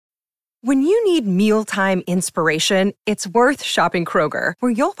When you need mealtime inspiration, it's worth shopping Kroger,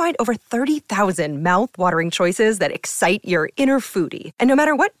 where you'll find over 30,000 mouth-watering choices that excite your inner foodie. And no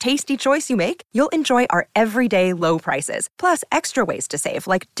matter what tasty choice you make, you'll enjoy our everyday low prices, plus extra ways to save,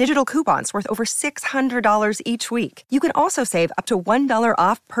 like digital coupons worth over $600 each week. You can also save up to $1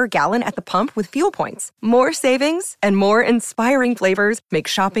 off per gallon at the pump with fuel points. More savings and more inspiring flavors make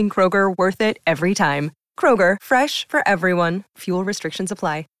shopping Kroger worth it every time. Kroger, fresh for everyone. Fuel restrictions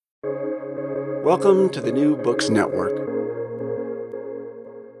apply. Welcome to the New Books Network.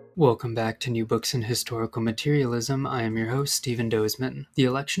 Welcome back to New Books in Historical Materialism. I am your host, Stephen Dozeman. The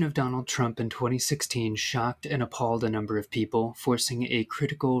election of Donald Trump in 2016 shocked and appalled a number of people, forcing a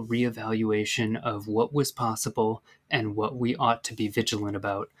critical reevaluation of what was possible and what we ought to be vigilant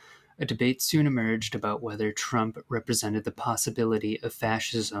about. A debate soon emerged about whether Trump represented the possibility of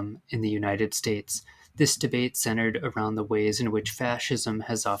fascism in the United States. This debate centered around the ways in which fascism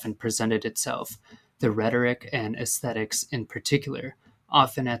has often presented itself, the rhetoric and aesthetics in particular,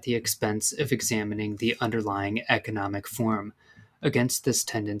 often at the expense of examining the underlying economic form. Against this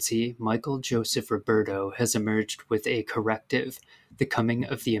tendency, Michael Joseph Roberto has emerged with a corrective, The Coming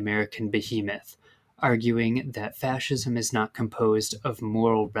of the American Behemoth, arguing that fascism is not composed of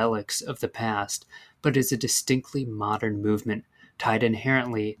moral relics of the past, but is a distinctly modern movement tied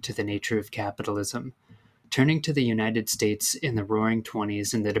inherently to the nature of capitalism. Turning to the United States in the Roaring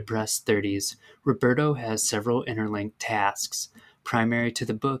Twenties and the depressed 30s, Roberto has several interlinked tasks. Primary to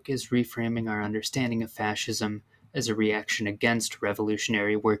the book is reframing our understanding of fascism as a reaction against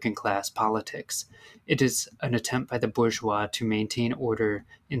revolutionary working-class politics. It is an attempt by the bourgeois to maintain order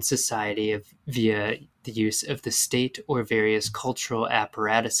in society via the use of the state or various cultural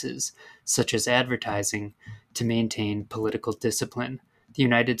apparatuses, such as advertising, to maintain political discipline. The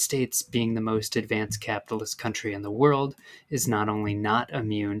United States, being the most advanced capitalist country in the world, is not only not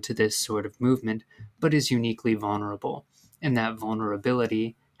immune to this sort of movement, but is uniquely vulnerable, and that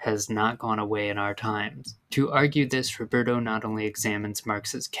vulnerability has not gone away in our times. To argue this, Roberto not only examines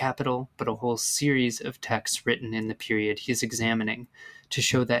Marx's Capital, but a whole series of texts written in the period he's examining, to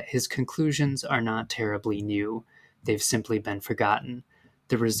show that his conclusions are not terribly new, they've simply been forgotten.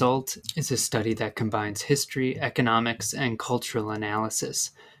 The result is a study that combines history, economics, and cultural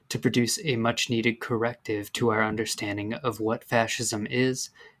analysis to produce a much-needed corrective to our understanding of what fascism is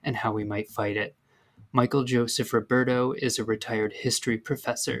and how we might fight it. Michael Joseph Roberto is a retired history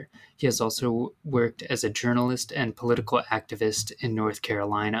professor. He has also worked as a journalist and political activist in North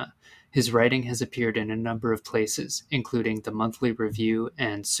Carolina. His writing has appeared in a number of places, including the Monthly Review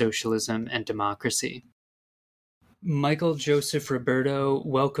and Socialism and Democracy. Michael Joseph Roberto,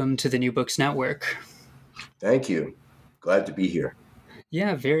 welcome to the New Books Network. Thank you. Glad to be here.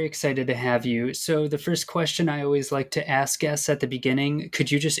 Yeah, very excited to have you. So the first question I always like to ask guests at the beginning,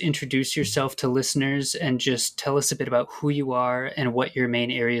 could you just introduce yourself to listeners and just tell us a bit about who you are and what your main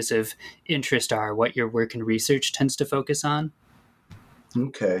areas of interest are, what your work and research tends to focus on?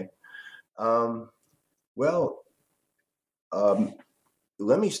 Okay.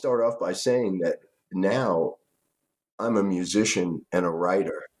 Let me start off by saying that now I'm a musician and a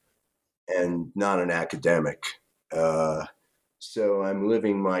writer and not an academic. So I'm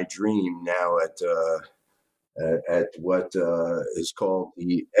living my dream now at what is called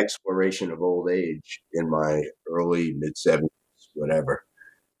the exploration of old age in my early mid-70s, whatever.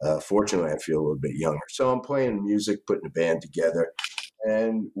 Fortunately, I feel a little bit younger. So I'm playing music, putting a band together,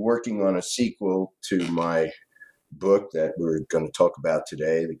 and working on a sequel to my book that we're going to talk about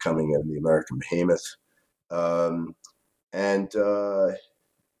today, The Coming of the American Behemoth.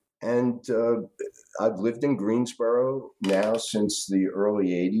 I've lived in Greensboro now since the early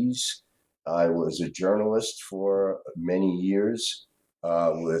 80s. I was a journalist for many years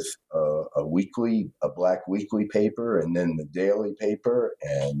with a black weekly paper and then the daily paper,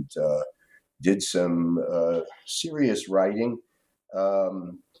 and did some serious writing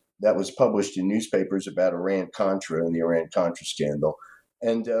that was published in newspapers about Iran-Contra and the Iran-Contra scandal.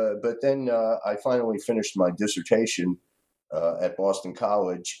 But then I finally finished my dissertation at Boston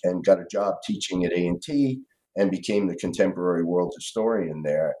College and got a job teaching at A&T and became the contemporary world historian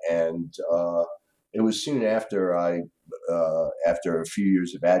there. And it was soon after after a few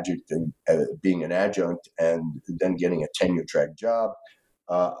years of being an adjunct and then getting a tenure track job,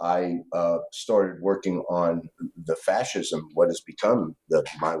 I started working on the fascism, what has become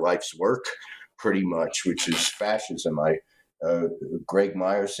my life's work pretty much, which is fascism. Greg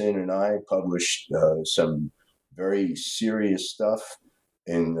Myerson and I published some very serious stuff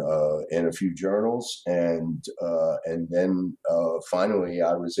in a few journals, and then finally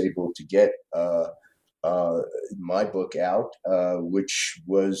I was able to get my book out, which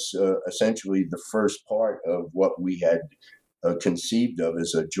was essentially the first part of what we had conceived of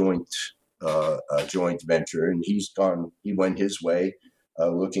as a joint venture. And he went his way,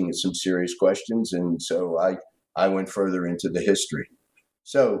 looking at some serious questions. And so I went further into the history.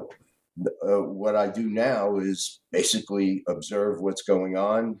 So what I do now is basically observe what's going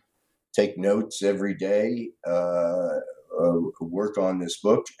on, take notes every day, work on this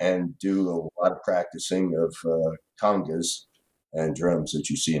book, and do a lot of practicing of congas and drums that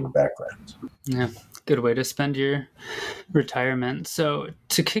you see in the background. Yeah, good way to spend your retirement. So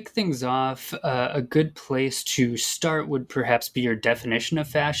to kick things off, a good place to start would perhaps be your definition of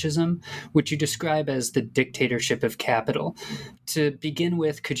fascism, which you describe as the dictatorship of capital. To begin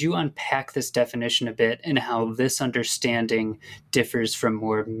with, could you unpack this definition a bit and how this understanding differs from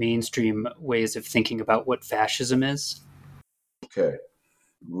more mainstream ways of thinking about what fascism is? Okay.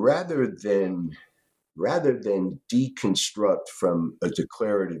 Rather than deconstruct from a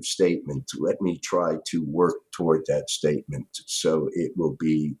declarative statement, let me try to work toward that statement so it will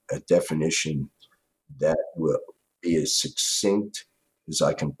be a definition that will be as succinct as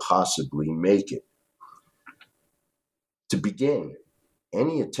I can possibly make it. To begin,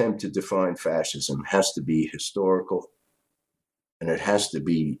 any attempt to define fascism has to be historical, and it has to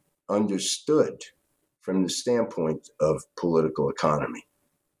be understood from the standpoint of political economy.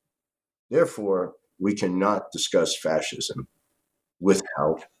 Therefore, we cannot discuss fascism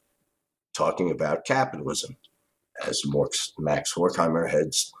without talking about capitalism, as Max Horkheimer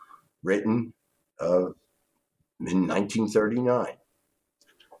had written in 1939.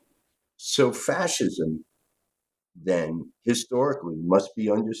 So fascism, then, historically must be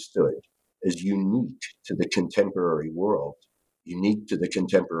understood as unique to the contemporary world, unique to the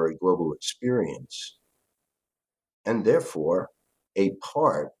contemporary global experience, and therefore a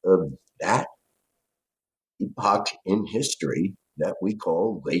part of that epoch in history that we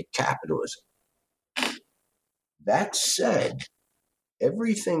call late capitalism. That said,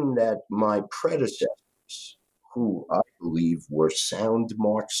 everything that my predecessors, who I believe were sound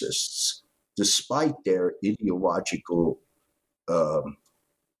Marxists, despite their ideological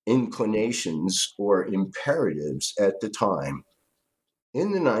inclinations or imperatives at the time,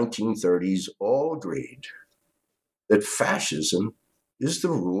 in the 1930s all agreed that fascism is the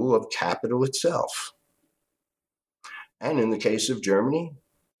rule of capital itself. And in the case of Germany,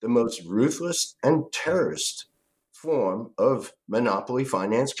 the most ruthless and terrorist form of monopoly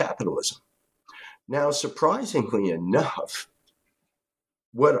finance capitalism. Now, surprisingly enough,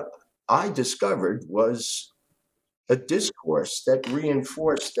 what I discovered was a discourse that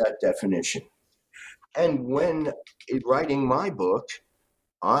reinforced that definition. And when writing my book,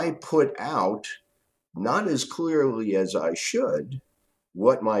 I put out, not as clearly as I should,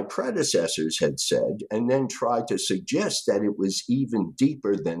 what my predecessors had said, and then tried to suggest that it was even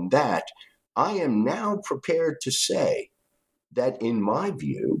deeper than that. I am now prepared to say that, in my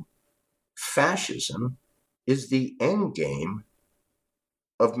view, fascism is the end game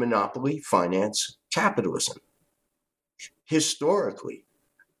of monopoly finance capitalism. Historically,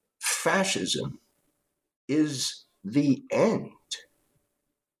 fascism is the end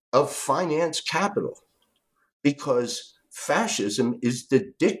of finance capital, because fascism is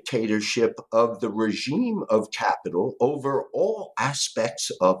the dictatorship of the regime of capital over all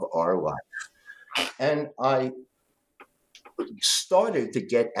aspects of our life. And I started to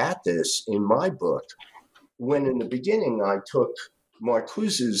get at this in my book when, in the beginning, I took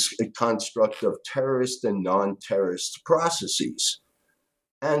Marcuse's construct of terrorist and non-terrorist processes.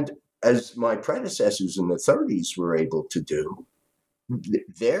 And as my predecessors in the 30s were able to do,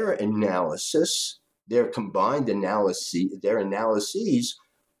 their analysis, their combined analyses, their analyses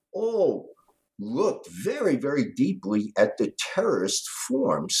all looked very, very deeply at the terrorist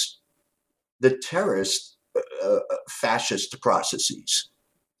forms, the terrorist fascist processes,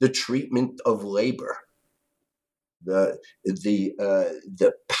 the treatment of labor, the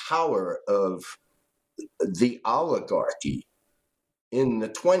power of the oligarchy in the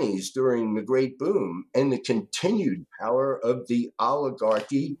 20s during the Great Boom, and the continued power of the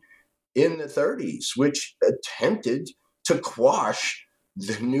oligarchy in the 30s, which attempted to quash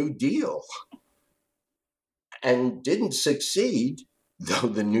the New Deal and didn't succeed, though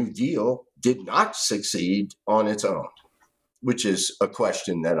the New Deal did not succeed on its own, which is a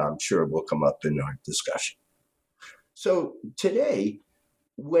question that I'm sure will come up in our discussion. So today,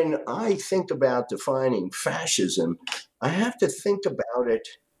 when I think about defining fascism, I have to think about it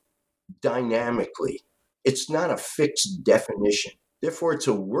dynamically. It's not a fixed definition. Therefore, it's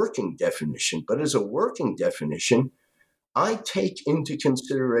a working definition. But as a working definition, I take into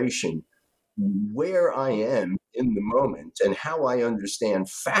consideration where I am in the moment and how I understand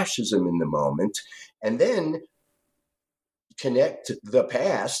fascism in the moment, and then connect the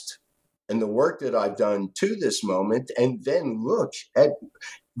past and the work that I've done to this moment, and then look at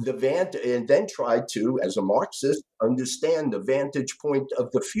and then try to, as a Marxist, understand the vantage point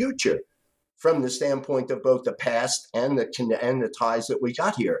of the future from the standpoint of both the past and the ties that we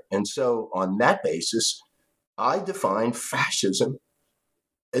got here. And so on that basis, I define fascism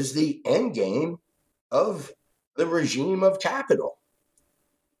as the end game of the regime of capital.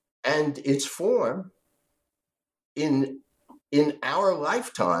 And its form in our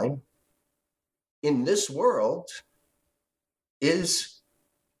lifetime in this world is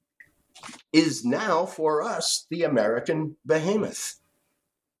now for us the American behemoth,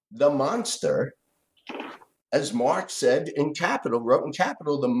 the monster, as Marx said in Capital, wrote in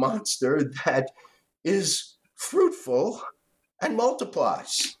Capital, the monster that is fruitful and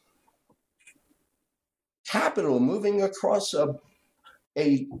multiplies. Capital moving across a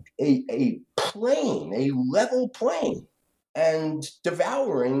plane, a level plane, and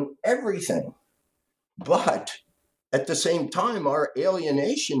devouring everything. But at the same time, our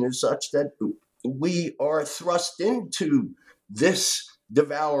alienation is such that we are thrust into this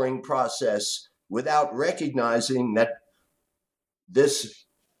devouring process without recognizing that this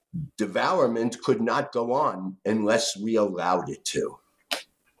devourment could not go on unless we allowed it to,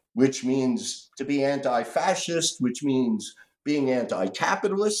 which means to be anti-fascist, which means being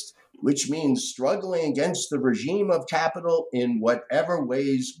anti-capitalist, which means struggling against the regime of capital in whatever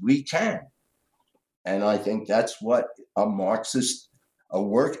ways we can. And I think that's what a Marxist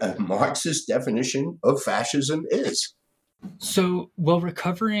definition of fascism is. So, while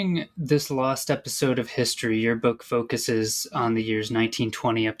recovering this lost episode of history, your book focuses on the years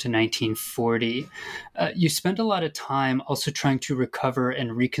 1920 up to 1940. You spend a lot of time also trying to recover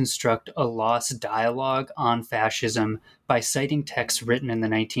and reconstruct a lost dialogue on fascism by citing texts written in the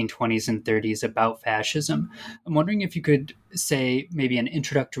 1920s and 30s about fascism. I'm wondering if you could say maybe an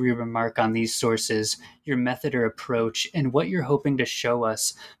introductory remark on these sources, your method or approach, and what you're hoping to show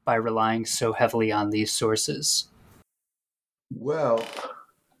us by relying so heavily on these sources. Well,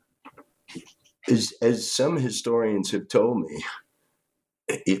 as some historians have told me,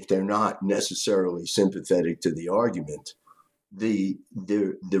 if they're not necessarily sympathetic to the argument, the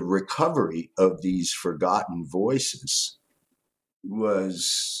recovery of these forgotten voices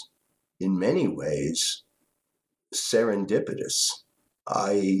was, in many ways, serendipitous.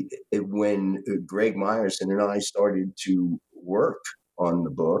 When Greg Myerson and I started to work on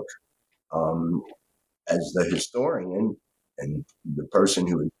the book, as the historian and the person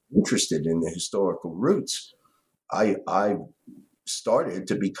who is interested in the historical roots, I started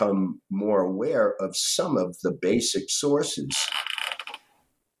to become more aware of some of the basic sources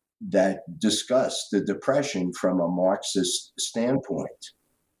that discuss the Depression from a Marxist standpoint.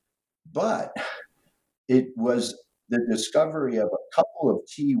 But it was the discovery of a couple of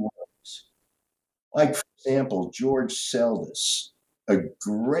key works, like, for example, George Seldes, a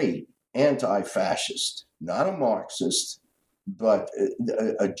great anti-fascist, not a Marxist, but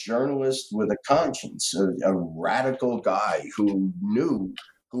a journalist with a conscience, a radical guy who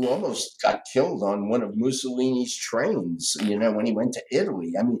almost got killed on one of Mussolini's trains, when he went to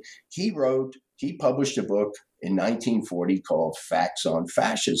Italy. I mean, he published a book in 1940 called Facts on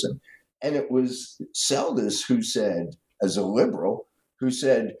Fascism. And it was Seldes who said, as a liberal, who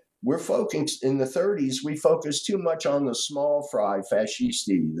said, we're focused in the 30s, we focused too much on the small fry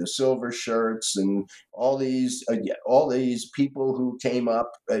fascisti, the silver shirts, and all these people who came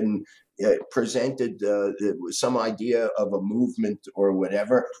up and presented some idea of a movement or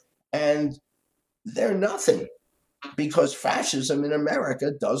whatever. And they're nothing, because fascism in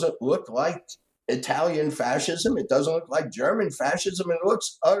America doesn't look like Italian fascism. It doesn't look like German fascism. It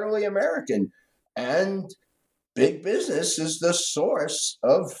looks utterly American. And big business is the source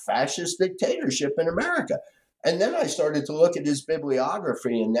of fascist dictatorship in America. And then I started to look at his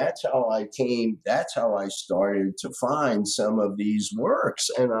bibliography, and that's how I started to find some of these works.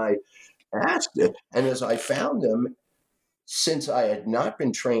 And I asked it. And as I found them, since I had not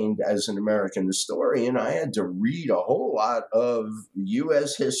been trained as an American historian, I had to read a whole lot of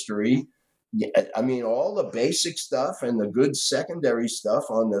U.S. history. I mean, all the basic stuff and the good secondary stuff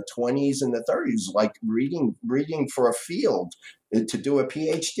on the 20s and the 30s, like reading for a field to do a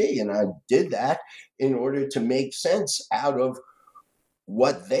PhD. And I did that in order to make sense out of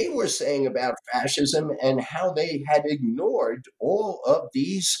what they were saying about fascism and how they had ignored all of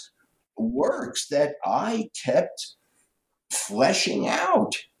these works that I kept fleshing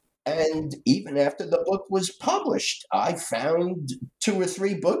out And even after the book was published, I found 2 or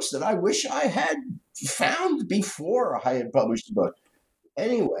 3 books that I wish I had found before I had published the book.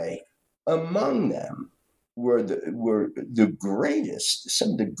 Anyway, among them were the greatest,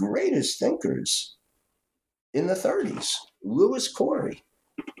 some of the greatest thinkers in the 30s. Louis Corey,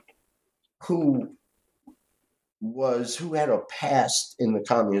 who had a past in the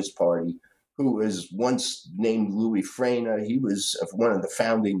Communist Party, who was once named Louis Freyna. He was one of the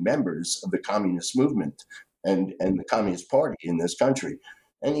founding members of the communist movement and the Communist Party in this country.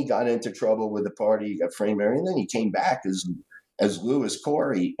 And he got into trouble with the party, he got framed, and then he came back as Louis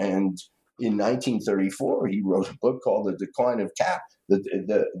Corey. And in 1934, he wrote a book called The Decline of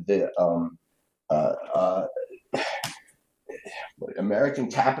American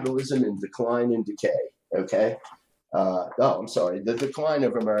Capitalism in Decline and Decay. Okay. The Decline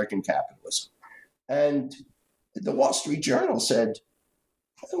of American Capitalism. And the Wall Street Journal said,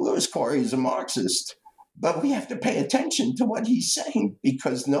 Louis Corey is a Marxist, but we have to pay attention to what he's saying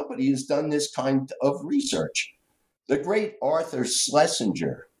because nobody has done this kind of research. The great Arthur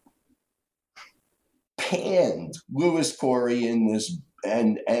Schlesinger panned Louis Corey in this,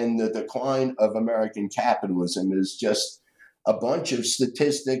 and the Decline of American Capitalism is just a bunch of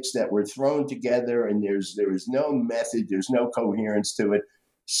statistics that were thrown together, and there is no method, there's no coherence to it.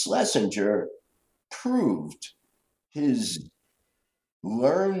 Schlesinger proved his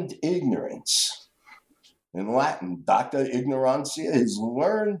learned ignorance, in Latin, docta ignorantia, his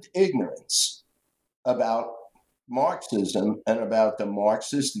learned ignorance about Marxism and about the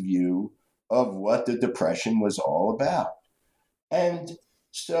Marxist view of what the Depression was all about. And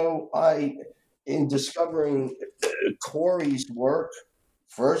so in discovering Corey's work,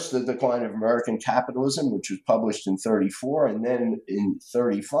 first, The Decline of American Capitalism, which was published in 1934, and then in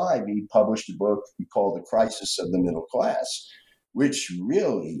 1935, he published a book called The Crisis of the Middle Class, which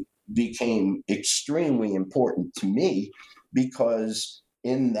really became extremely important to me because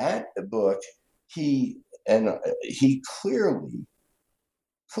in that book, he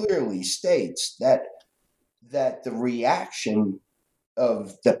clearly states that the reaction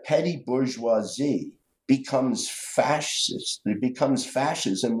of the petty bourgeoisie becomes fascist. It becomes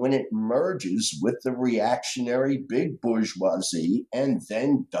fascism when it merges with the reactionary big bourgeoisie and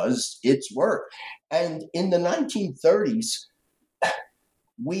then does its work. And in the 1930s,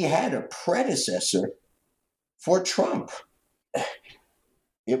 we had a predecessor for Trump.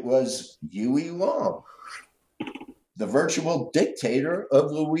 It was Huey Long, the virtual dictator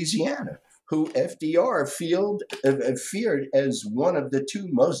of Louisiana, who FDR feared as one of the 2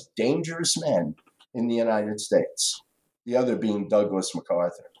 most dangerous men in the United States, the other being Douglas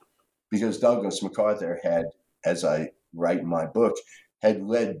MacArthur, because Douglas MacArthur had, as I write in my book, had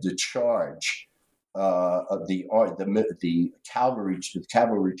led the charge of the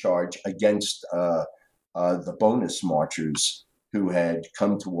cavalry charge against the bonus marchers who had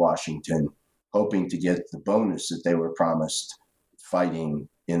come to Washington hoping to get the bonus that they were promised fighting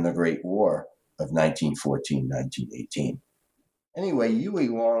in the Great War of 1914-1918. Anyway, Huey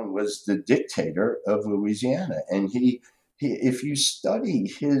Long was the dictator of Louisiana, and he if you study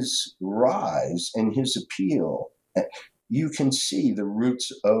his rise and his appeal, you can see the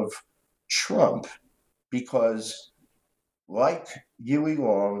roots of Trump, because like Huey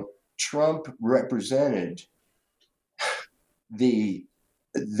Long, Trump represented the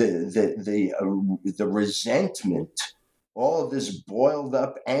resentment, all of this boiled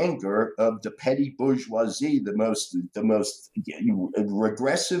up anger of the petty bourgeoisie, the most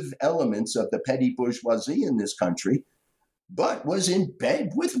regressive elements of the petty bourgeoisie in this country, but was in bed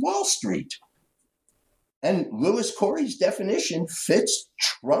with Wall Street. And Louis Corey's definition fits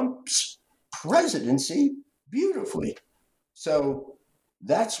Trump's presidency beautifully. So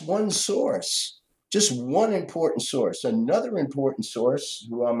that's one source, just one important source. Another important source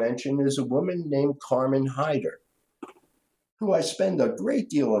who I'll mention is a woman named Carmen Hyder, who I spend a great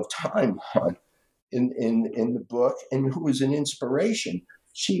deal of time on in the book, and who was an inspiration.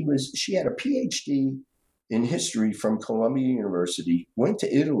 She had a PhD in history from Columbia University, went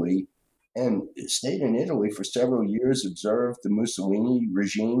to Italy, and stayed in Italy for several years, observed the Mussolini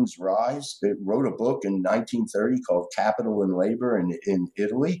regime's rise. It wrote a book in 1930 called Capital and Labor in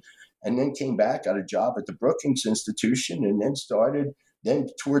Italy, and then came back, got a job at the Brookings Institution, and then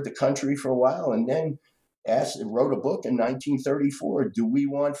toured the country for a while, and then wrote a book in 1934, Do We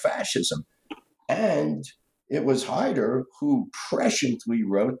Want Fascism? And it was Hyder who presciently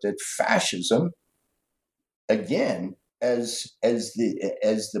wrote that fascism, again, as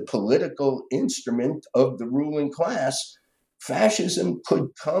the political instrument of the ruling class, fascism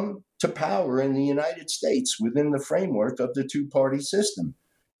could come to power in the United States within the framework of the two-party system.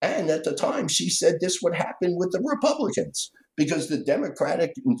 And at the time, she said this would happen with the Republicans because the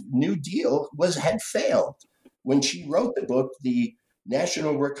Democratic New Deal had failed. When she wrote the book, the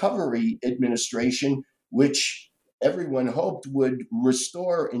National Recovery Administration, which everyone hoped would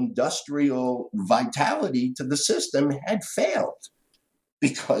restore industrial vitality to the system, had failed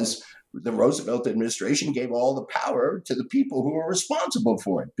because the Roosevelt administration gave all the power to the people who were responsible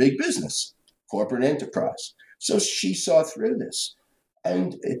for it, big business, corporate enterprise. So she saw through this.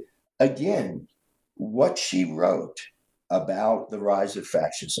 And again, what she wrote about the rise of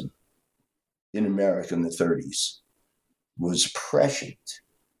fascism in America in the 30s was prescient.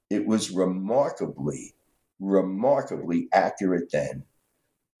 It was remarkably accurate then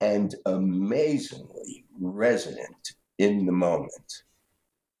and amazingly resonant in the moment,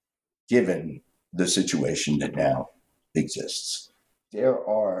 given the situation that now exists. There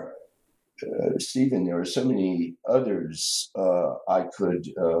are Stephen, there are so many others I could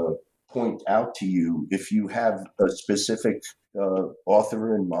point out to you. If you have a specific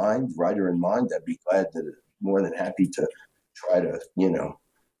author in mind, writer in mind, I'd be more than happy to try to,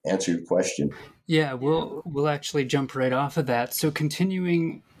 answer your question. Yeah, we'll actually jump right off of that. So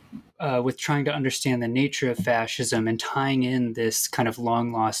continuing with trying to understand the nature of fascism and tying in this kind of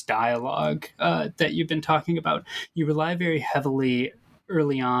long lost dialogue that you've been talking about, you rely very heavily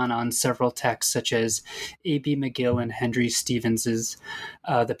early on several texts such as A.B. McGill and Henry Stevens's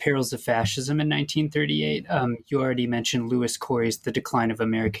The Perils of Fascism in 1938. You already mentioned Lewis Corey's The Decline of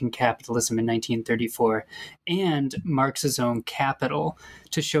American Capitalism in 1934, and Marx's own Capital,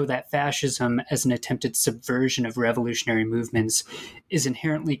 to show that fascism as an attempted subversion of revolutionary movements is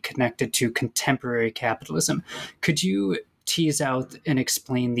inherently connected to contemporary capitalism. Could you tease out and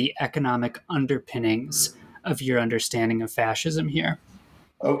explain the economic underpinnings of your understanding of fascism here?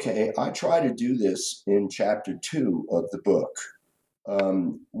 Okay, I try to do this in chapter 2 of the book,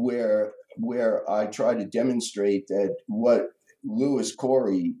 where I try to demonstrate that what Lewis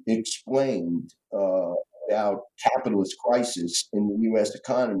Corey explained about capitalist crisis in the U.S.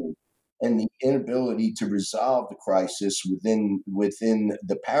 economy and the inability to resolve the crisis within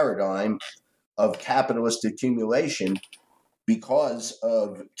the paradigm of capitalist accumulation because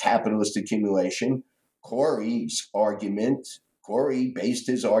of capitalist accumulation. Corey based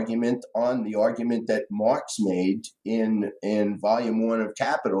his argument on the argument that Marx made in Volume 1 of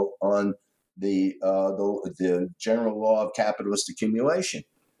Capital on the general law of capitalist accumulation.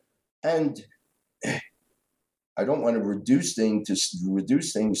 And I don't want to reduce things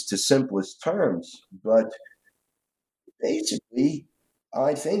to simplest terms, but basically,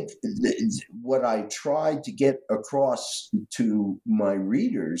 I think what I tried to get across to my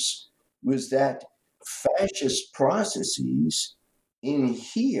readers was that fascist processes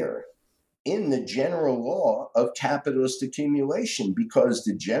inhere in the general law of capitalist accumulation, because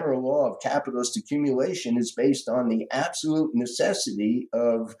the general law of capitalist accumulation is based on the absolute necessity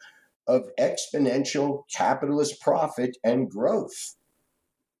of exponential capitalist profit and growth.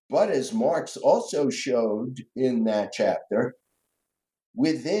 But as Marx also showed in that chapter,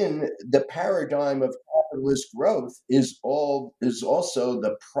 within the paradigm of capitalist growth is also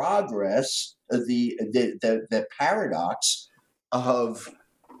the progress, the paradox of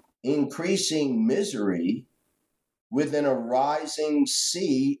increasing misery within a rising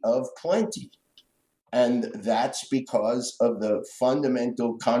sea of plenty. And that's because of the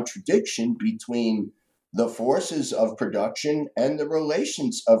fundamental contradiction between the forces of production and the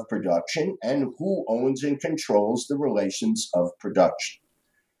relations of production, and who owns and controls the relations of production.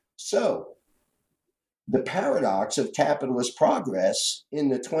 So, the paradox of capitalist progress in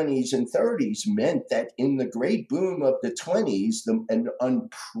the 20s and 30s meant that in the great boom of the 20s, an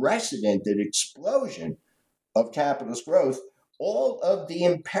unprecedented explosion of capitalist growth, all of the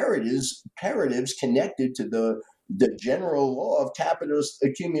imperatives connected to the general law of capitalist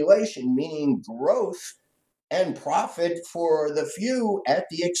accumulation, meaning growth and profit for the few at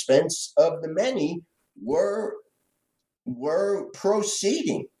the expense of the many, were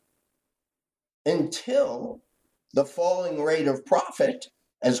proceeding until the falling rate of profit,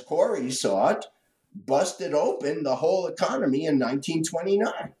 as Corey saw it, busted open the whole economy in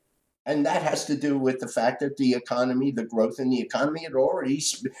 1929. And that has to do with the fact that the growth in the economy had already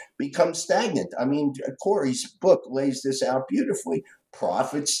become stagnant. I mean, Corey's book lays this out beautifully.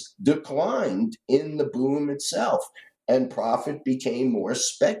 Profits declined in the boom itself, and profit became more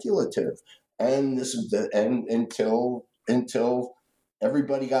speculative. And until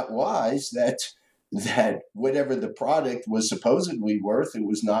everybody got wise that whatever the product was supposedly worth, it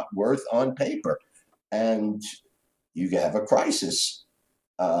was not worth on paper, and you have a crisis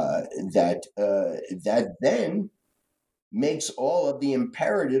that then makes all of the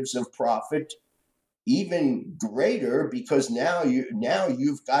imperatives of profit even greater, because now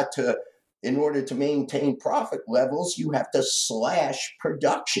you've got to, in order to maintain profit levels, you have to slash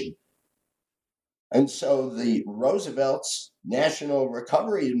production. And so the Roosevelt's National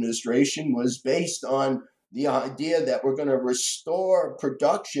Recovery Administration was based on the idea that we're going to restore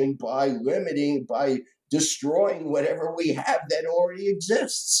production by destroying whatever we have that already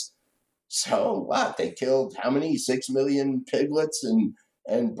exists. So what? They killed how many? 6 million piglets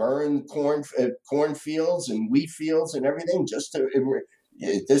and burned cornfields and wheat fields and everything.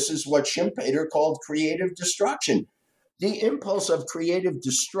 This is what Schumpeter called creative destruction. The impulse of creative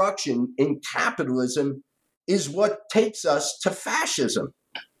destruction in capitalism is what takes us to fascism.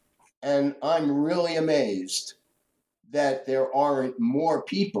 And I'm really amazed that there aren't more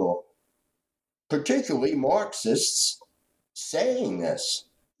people, particularly Marxists, saying this.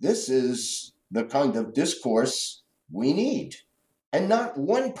 This is the kind of discourse we need. And not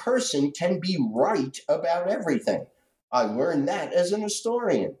one person can be right about everything. I learned that as an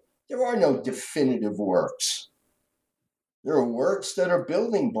historian. There are no definitive works. There are works that are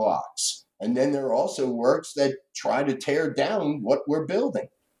building blocks. And then there are also works that try to tear down what we're building.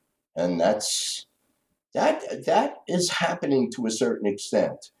 And that is happening to a certain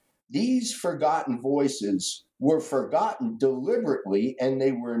extent. These forgotten voices were forgotten deliberately, and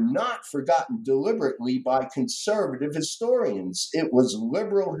they were not forgotten deliberately by conservative historians. It was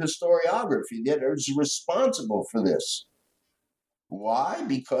liberal historiography that is responsible for this. Why?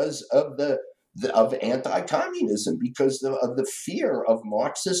 Because of of anti-communism, because of the fear of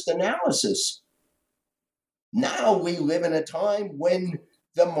Marxist analysis. Now we live in a time when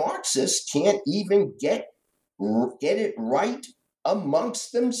the Marxists can't even get it right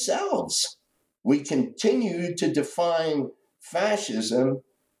amongst themselves. We continue to define fascism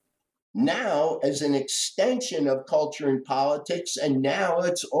now as an extension of culture and politics, and now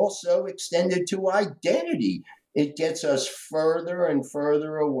it's also extended to identity. It gets us further and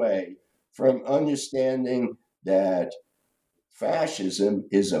further away from understanding that fascism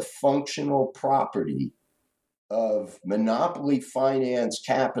is a functional property of monopoly finance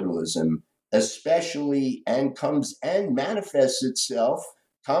capitalism, especially, and manifests itself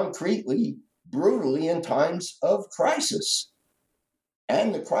concretely, brutally in times of crisis.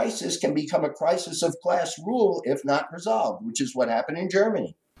 And the crisis can become a crisis of class rule if not resolved, which is what happened in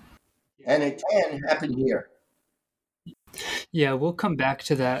Germany. And it can happen here. Yeah, we'll come back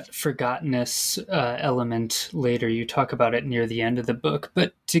to that forgottenness element later. You talk about it near the end of the book.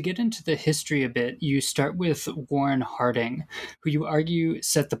 But to get into the history a bit, you start with Warren Harding, who you argue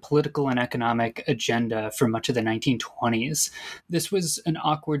set the political and economic agenda for much of the 1920s. This was an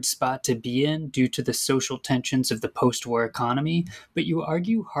awkward spot to be in due to the social tensions of the post-war economy, but you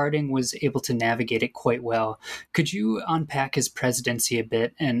argue Harding was able to navigate it quite well. Could you unpack his presidency a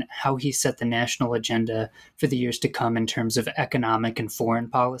bit and how he set the national agenda for the years to come in terms of economic and foreign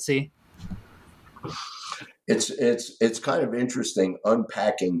policy? It's kind of interesting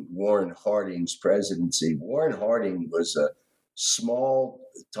unpacking Warren Harding's presidency. Warren Harding was a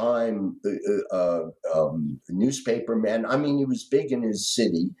small-time newspaperman. I mean, he was big in his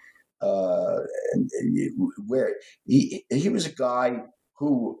city, where he was a guy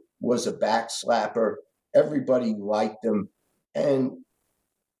who was a backslapper. Everybody liked him, and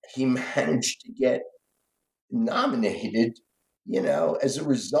he managed to get nominated, as a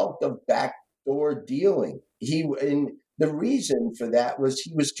result of backdoor dealing. And the reason for that was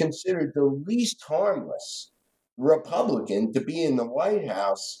he was considered the least harmless Republican to be in the White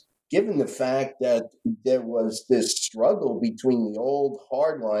House, given the fact that there was this struggle between the old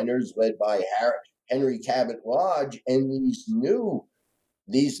hardliners led by Henry Cabot Lodge and these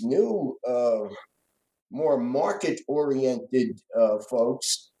new more market-oriented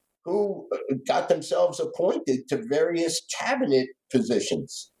folks who got themselves appointed to various cabinet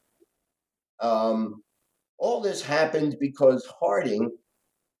positions. All this happened because Harding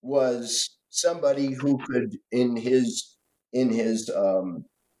was somebody who could, in his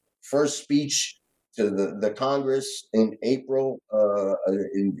first speech to the Congress in April,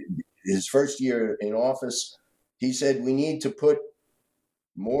 in his first year in office, he said, we need to put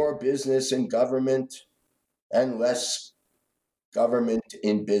more business in government and less government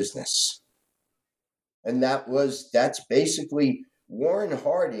in business. And that's basically, Warren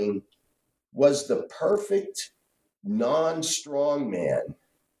Harding was the perfect non-strong man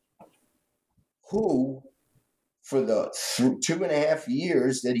who, for the 2.5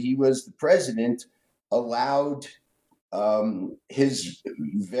 years that he was the president, allowed his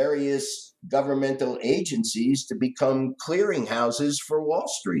various governmental agencies to become clearinghouses for Wall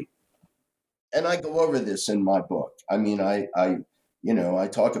Street. and I go over this in my book. I mean, I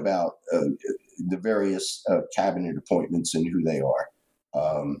talk about the various cabinet appointments and who they are.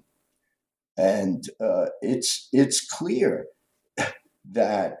 And it's clear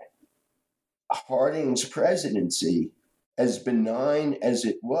that Harding's presidency, as benign as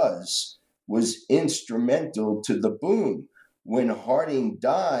it was instrumental to the boom. When Harding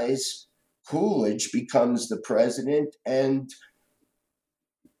dies, Coolidge becomes the president, and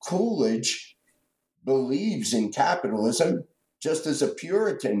Coolidge believes in capitalism just as a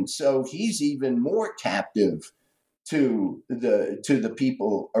Puritan, so he's even more captive to the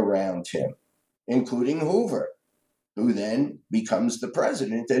people around him, including Hoover, who then becomes the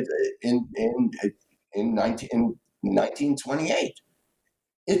president in 1928.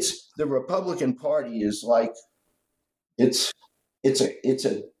 It's the Republican Party is like it's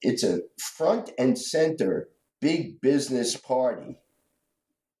a front and center big business party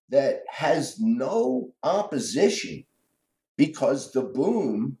that has no opposition because the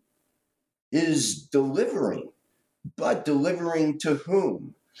boom is delivering, but delivering to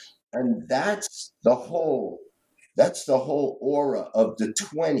whom? And that's the whole aura of the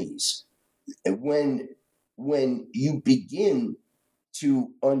 20s. When you begin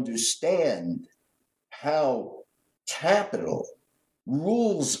to understand how capital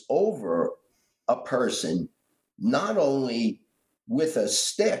rules over a person, not only with a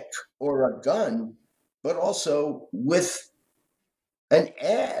stick or a gun, but also with an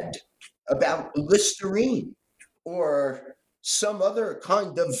ad about Listerine or some other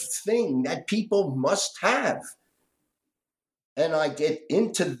kind of thing that people must have. And I get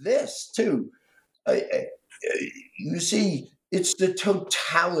into this too. You see, it's the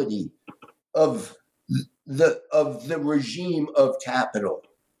totality of the regime of capital.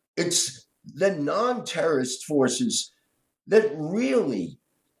 It's the non-terrorist forces that really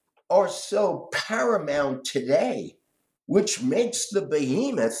are so paramount today, which makes the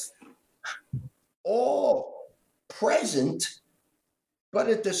behemoth all present, but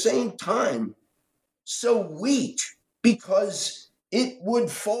at the same time so weak because it would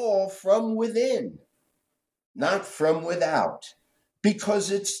fall from within, not from without,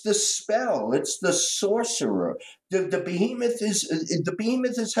 because it's the spell, it's the sorcerer. The behemoth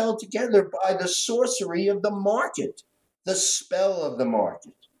is held together by the sorcery of the market, the spell of the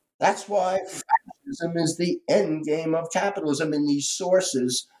market. That's why fascism is the end game of capitalism. And these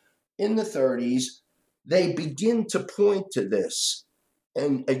sources in the 30s, they begin to point to this.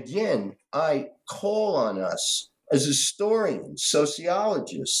 And again, I call on us as historians,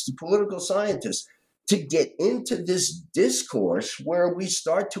 sociologists, political scientists, to get into this discourse where we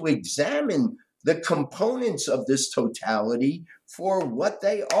start to examine the components of this totality for what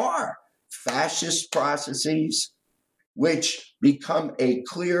they are: fascist processes, which become a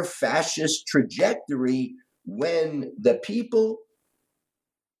clear fascist trajectory when the people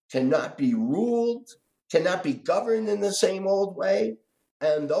cannot be ruled, cannot be governed in the same old way,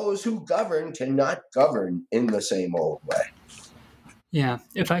 and those who govern cannot govern in the same old way. Yeah,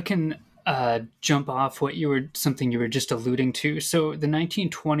 if I can jump off something you were just alluding to. So the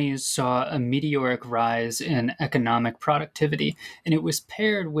 1920s saw a meteoric rise in economic productivity, and it was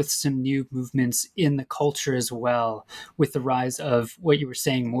paired with some new movements in the culture as well, with the rise of what you were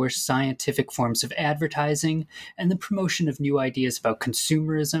saying, more scientific forms of advertising and the promotion of new ideas about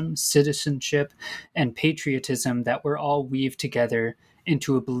consumerism, citizenship, and patriotism that were all weaved together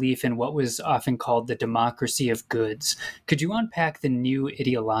into a belief in what was often called the democracy of goods. Could you unpack the new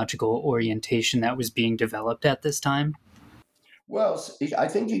ideological orientation that was being developed at this time? Well, I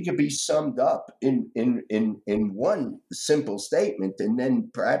think it could be summed up in one simple statement, and then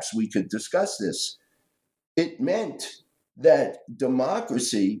perhaps we could discuss this. It meant that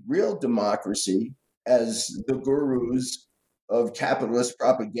democracy, real democracy, as the gurus of capitalist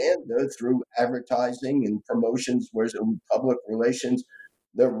propaganda through advertising and promotions, whereas public relations,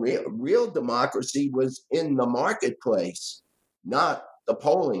 the real democracy was in the marketplace, not the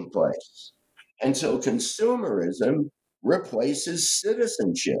polling place. And so consumerism replaces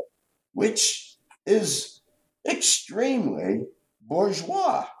citizenship, which is extremely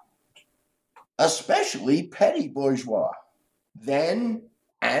bourgeois, especially petty bourgeois, then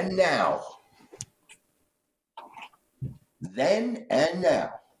and now. Then and now.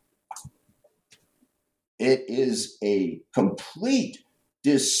 It is a complete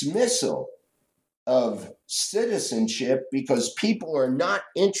dismissal of citizenship because people are not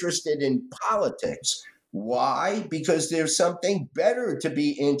interested in politics. Why? Because there's something better to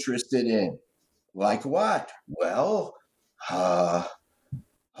be interested in. Like what? Well, oh,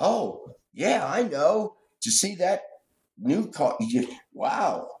 yeah, I know. Did you see that new car?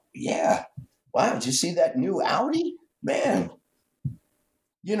 Wow, yeah. wow, did you see that new Audi? Man,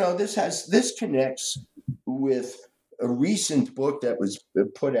 this connects with a recent book that was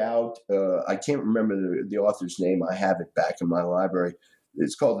put out. I can't remember the author's name. I have it back in my library.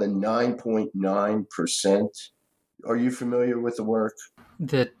 It's called The 9.9%. Are you familiar with the work?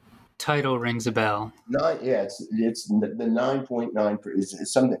 The title rings a bell. It's the 9.9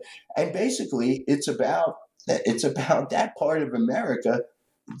 is something, and basically it's about that part of America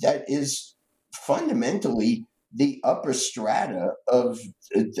that is fundamentally the upper strata of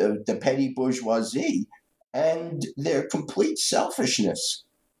the petty bourgeoisie and their complete selfishness.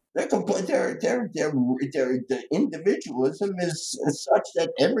 The individualism is such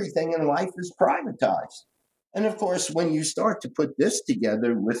that everything in life is privatized. And of course, when you start to put this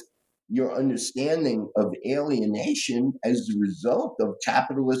together with your understanding of alienation as a result of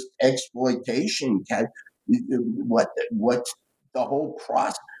capitalist exploitation, what the whole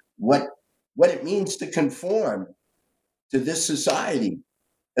process, what it means to conform to this society,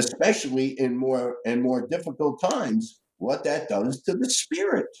 especially in more and more difficult times, what that does to the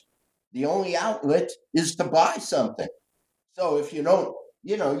spirit. The only outlet is to buy something. So if you don't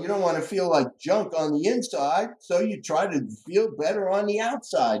want to feel like junk on the inside, so you try to feel better on the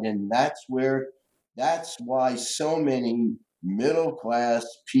outside. And that's why so many middle class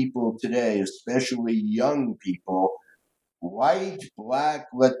people today, especially young people, white, black,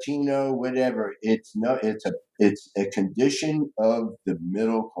 Latino, whatever, it's a condition of the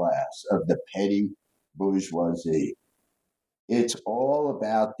middle class, of the petty bourgeoisie. It's all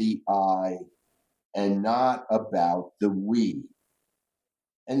about the I and not about the we.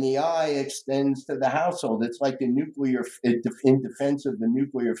 And the I extends to the household. It's like the nuclear, in defense of the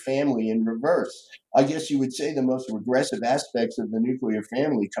nuclear family in reverse. I guess you would say the most regressive aspects of the nuclear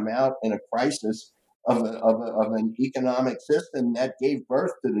family come out in a crisis of an economic system that gave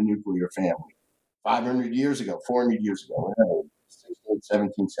birth to the nuclear family 500 years ago, 400 years ago, whatever, 16th,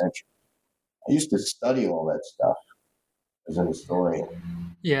 17th century. I used to study all that stuff as an historian.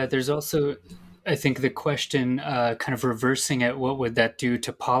 Yeah, there's also, I think, the question, kind of reversing it, what would that do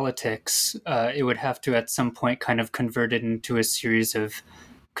to politics? It would have to, at some point, kind of convert it into a series of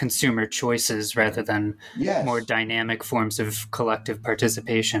consumer choices rather than more dynamic forms of collective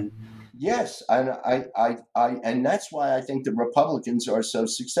participation. Yes, and and that's why I think the Republicans are so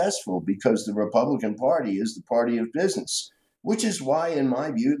successful, because the Republican Party is the party of business, which is why, in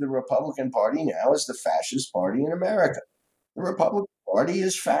my view, the Republican Party now is the fascist party in America. The Republican Party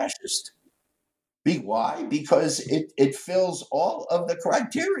is fascist. Why? Because it fills all of the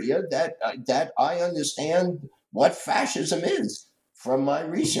criteria that I understand what fascism is from my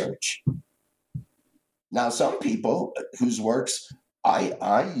research. Now, some people whose works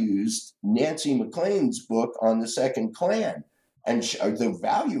I used Nancy MacLean's book on the Second Klan, and the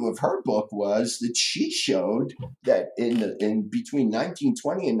value of her book was that she showed that in between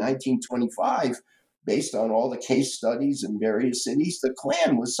 1920 and 1925, based on all the case studies in various cities, the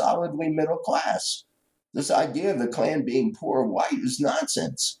Klan was solidly middle class. This idea of the Klan being poor white is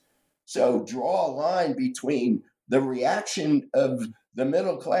nonsense. So draw a line between the reaction of the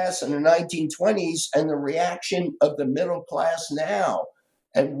middle class in the 1920s and the reaction of the middle class now.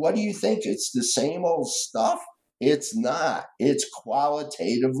 And what do you think? It's the same old stuff? It's not. It's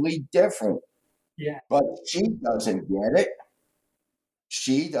qualitatively different. Yeah. But she doesn't get it.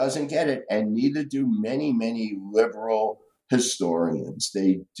 She doesn't get it, and neither do many, many liberal historians.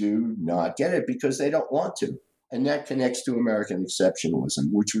 They do not get it because they don't want to. And that connects to American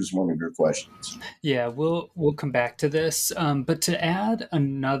exceptionalism, which was one of your questions. Yeah, we'll come back to this. But to add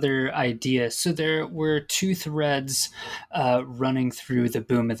another idea, so there were two threads running through the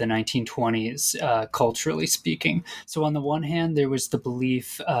boom of the 1920s, culturally speaking. So on the one hand, there was the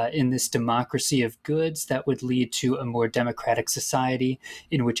belief in this democracy of goods that would lead to a more democratic society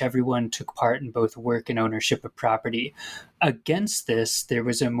in which everyone took part in both work and ownership of property. Against this, there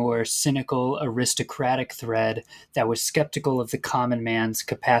was a more cynical, aristocratic thread that was skeptical of the common man's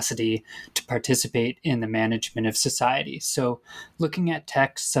capacity to participate in the management of society. So, looking at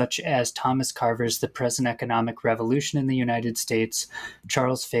texts such as Thomas Carver's The Present Economic Revolution in the United States,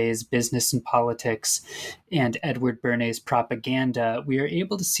 Charles Fay's Business and Politics, and Edward Bernay's Propaganda, we are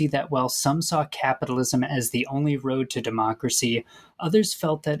able to see that while some saw capitalism as the only road to democracy, others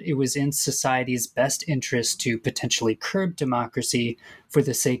felt that it was in society's best interest to potentially curb democracy for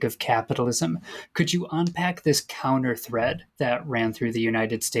the sake of capitalism. Could you unpack this counter thread that ran through the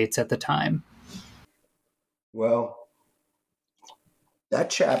United States at the time? Well, that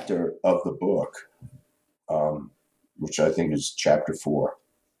chapter of the book, which I think is chapter 4,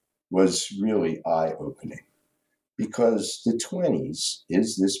 was really eye-opening, because the 20s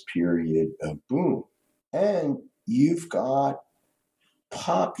is this period of boom. And you've got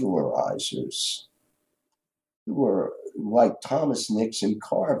popularizers who are like Thomas Nixon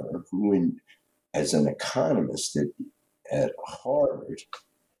Carver, who, as an economist at Harvard,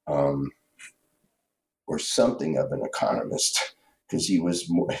 or something of an economist, because he was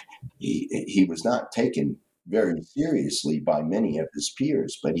not taken very seriously by many of his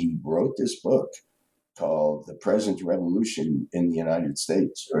peers, but he wrote this book called The Present Revolution in the United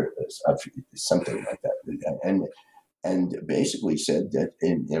States, or something like that, and basically said that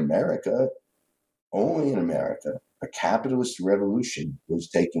in America, only in America, a capitalist revolution was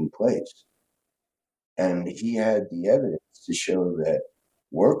taking place. And he had the evidence to show that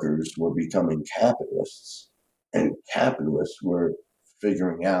workers were becoming capitalists, and capitalists were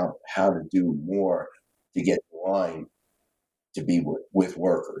figuring out how to do more to get in line to be with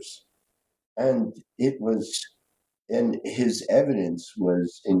workers. And his evidence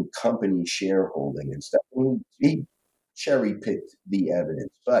was in company shareholding and stuff. And he cherry picked the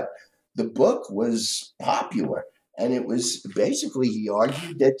evidence, but the book was popular. And it was basically, he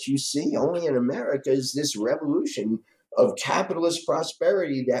argued that, you see, only in America is this revolution of capitalist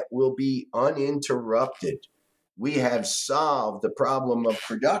prosperity that will be uninterrupted. We have solved the problem of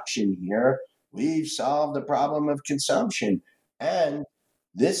production here. We've solved the problem of consumption. And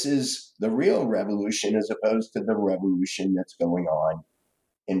this is the real revolution, as opposed to the revolution that's going on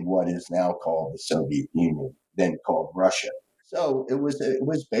in what is now called the Soviet Union, then called Russia. So it was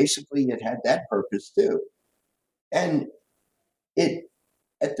basically, it had that purpose too. And it,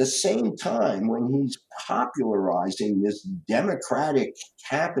 at the same time, when he's popularizing this democratic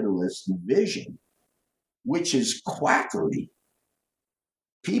capitalist vision, which is quackery,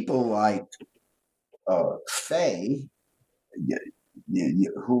 people like Fay,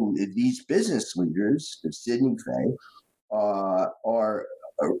 who these business leaders, Sidney Fay, are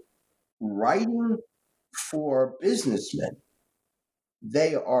writing for businessmen.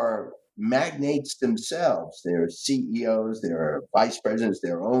 They are magnates themselves. They're CEOs, they're vice presidents,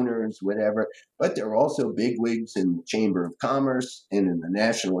 they're owners, whatever, but they're also bigwigs in the Chamber of Commerce and in the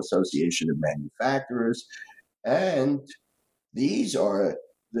National Association of Manufacturers. And these are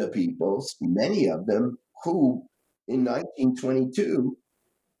the people, many of them, who in 1922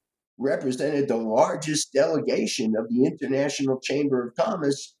 represented the largest delegation of the International Chamber of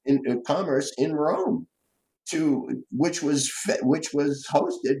Commerce in Rome, which was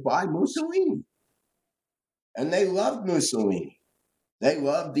hosted by Mussolini. And they loved Mussolini. They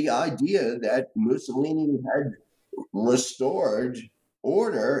loved the idea that Mussolini had restored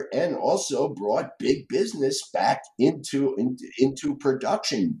order and also brought big business back into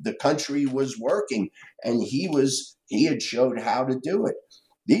production. The country was working, and he had showed how to do it.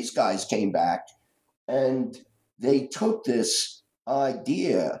 These guys came back and they took this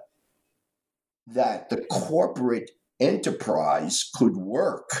idea that the corporate enterprise could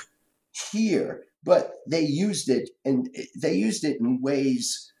work here, but they used it in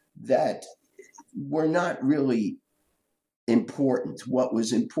ways that were not really important. What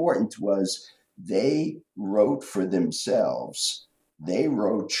was important was they wrote for themselves. They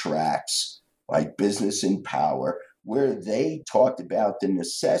wrote tracts like Business in Power, where they talked about the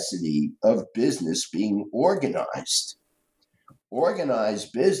necessity of business being organized.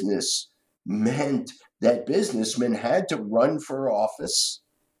 Organized business meant that businessmen had to run for office,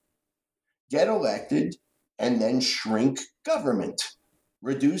 get elected, and then shrink government,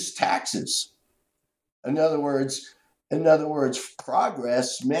 reduce taxes. In other words,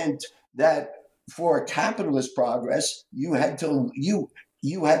 progress meant that for capitalist progress, you had to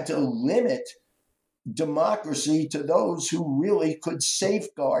limit democracy to those who really could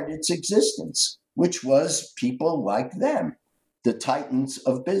safeguard its existence, which was people like them, the titans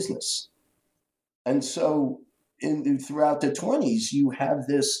of business. And so throughout the 20s, you have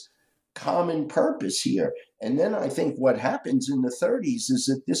this common purpose here. And then I think what happens in the 30s is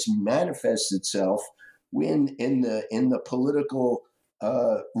that this manifests itself in the political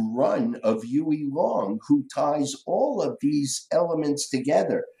run of Huey Long, who ties all of these elements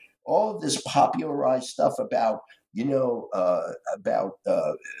together. All of this popularized stuff about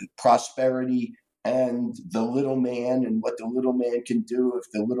prosperity and the little man and what the little man can do if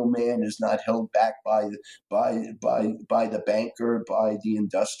the little man is not held back by the banker, by the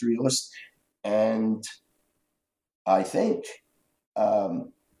industrialist. And I think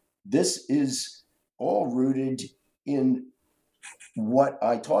this is all rooted in what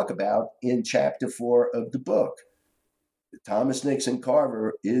I talk about in chapter 4 of the book. Thomas Nixon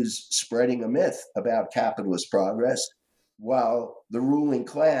Carver is spreading a myth about capitalist progress, while the ruling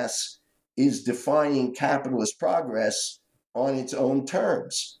class is defining capitalist progress on its own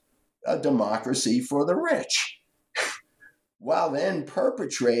terms, a democracy for the rich, while then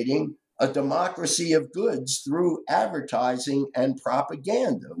perpetrating a democracy of goods through advertising and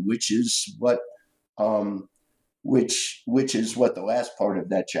propaganda, which is what the last part of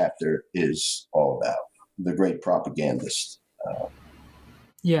that chapter is all about. The great propagandist.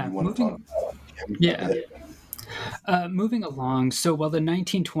 Yeah, you want to talk about him? Yeah. Moving along, so while the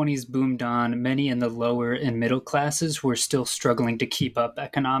 1920s boomed on, many in the lower and middle classes were still struggling to keep up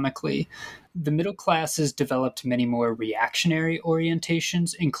economically. The middle classes developed many more reactionary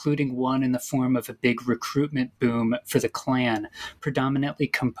orientations, including one in the form of a big recruitment boom for the Klan, predominantly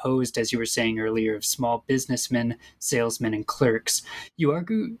composed, as you were saying earlier, of small businessmen, salesmen, and clerks. You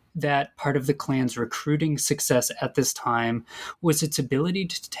argue that part of the Klan's recruiting success at this time was its ability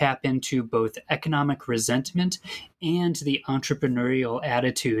to tap into both economic resentment and the entrepreneurial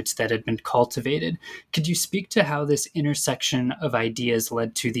attitudes that had been cultivated. Could you speak to how this intersection of ideas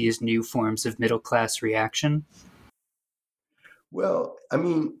led to these new forms of middle-class reaction? Well, I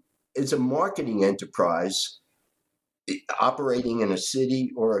mean, it's a marketing enterprise operating in a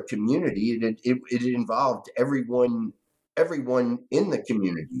city or a community. It involved everyone in the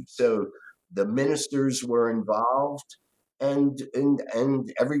community. So the ministers were involved, and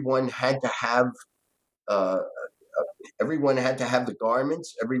everyone had to have the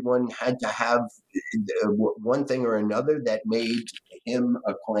garments. Everyone had to have one thing or another that made him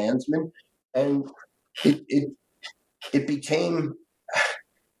a Klansman, and it became,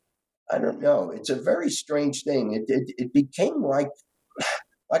 I don't know. It's a very strange thing. It became like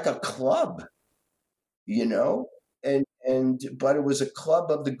a club, you know, but it was a club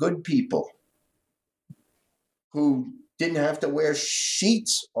of the good people who didn't have to wear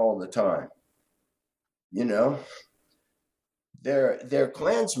sheets all the time, you know. They're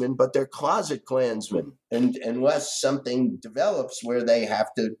Klansmen, but they're closet Klansmen, and unless something develops where they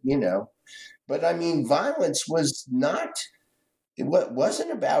have to, you know. But I mean, violence was not. It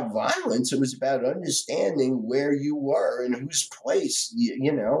wasn't about violence. It was about understanding where you were and whose place,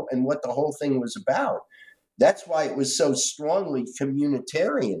 you know, and what the whole thing was about. That's why it was so strongly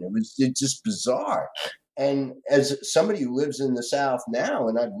communitarian. It's just bizarre. And as somebody who lives in the South now,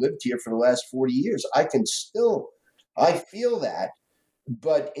 and I've lived here for the last 40 years, I feel that,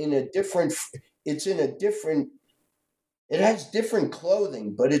 but it has different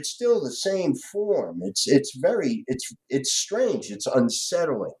clothing, but it's still the same form. It's strange. It's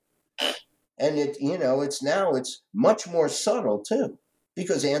unsettling. And it's much more subtle too,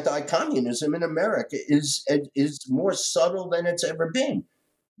 because anti-communism in America is more subtle than it's ever been.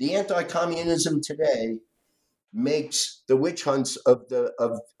 The anti-communism today makes the witch hunts of the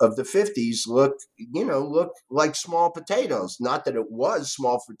 50s look like small potatoes. Not that it was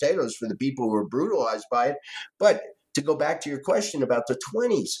small potatoes for the people who were brutalized by it, but to go back to your question about the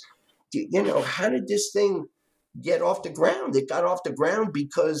 20s, how did this thing get off the ground? It got off the ground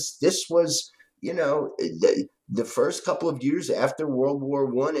because this was, the first couple of years after World War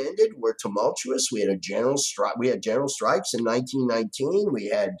I ended were tumultuous. We had general strikes in 1919. We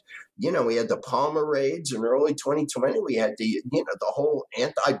had the Palmer raids in early 2020. We had the whole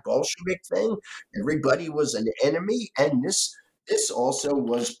anti-Bolshevik thing. Everybody was an enemy, and this also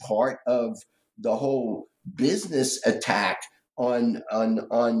was part of the whole business attack on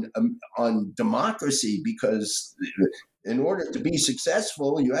democracy, because in order to be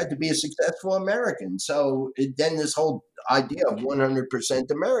successful, you had to be a successful American. So then this whole idea of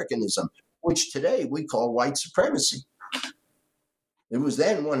 100% Americanism, which today we call white supremacy. It was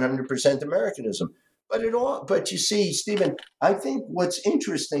then 100% Americanism. But you see, Stephen, I think what's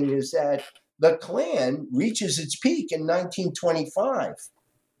interesting is that the Klan reaches its peak in 1925.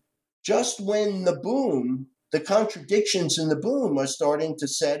 Just when the contradictions in the boom are starting to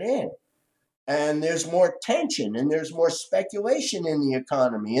set in. And there's more tension, and there's more speculation in the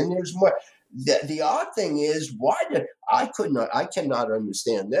economy, and there's more. The odd thing is, I cannot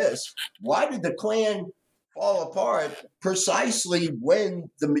understand this. Why did the Klan fall apart precisely when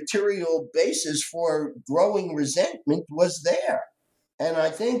the material basis for growing resentment was there? And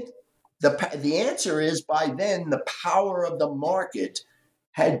I think the answer is, by then the power of the market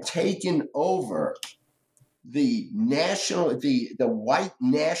had taken over the white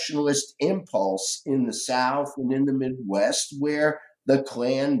nationalist impulse in the South and in the Midwest, where the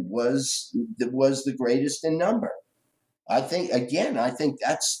Klan was the greatest in number. I think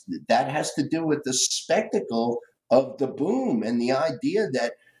that has to do with the spectacle of the boom and the idea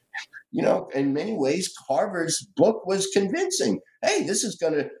that, in many ways, Harvard's book was convincing. Hey,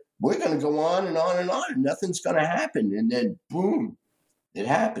 we're gonna go on and on and on, and nothing's gonna happen, and then boom, it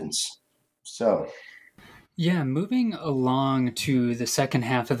happens. So, Yeah, moving along to the second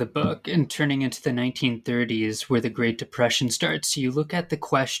half of the book and turning into the 1930s, where the Great Depression starts, you look at the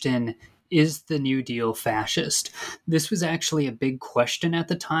question, is the New Deal fascist? This was actually a big question at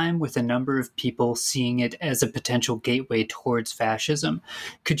the time, with a number of people seeing it as a potential gateway towards fascism.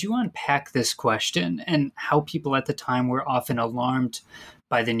 Could you unpack this question and how people at the time were often alarmed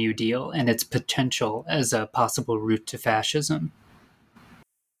by the New Deal and its potential as a possible route to fascism?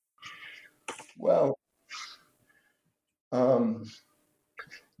 well, um,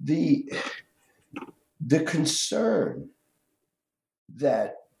 the the concern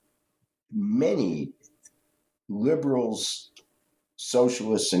that many liberals,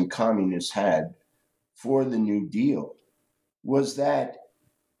 socialists, and communists had for the New Deal was that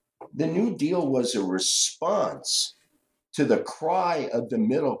the New Deal was a response to the cry of the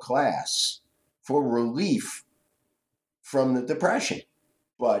middle class for relief from the Depression.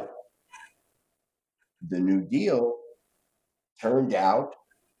 But the New Deal turned out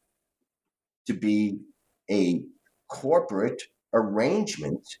to be a corporate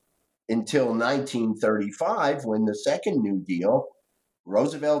arrangement until 1935, when the second New Deal,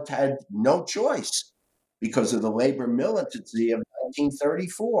 Roosevelt had no choice because of the labor militancy of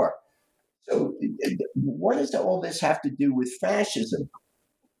 1934. So, what does all this have to do with fascism?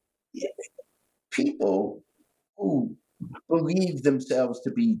 People who believed themselves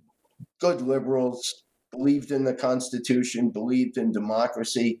to be good liberals, believed in the Constitution, believed in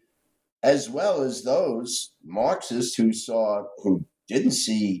democracy, as well as those Marxists who didn't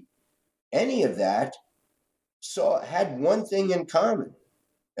see any of that, had one thing in common,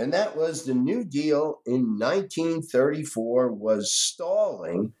 and that was the New Deal in 1934 was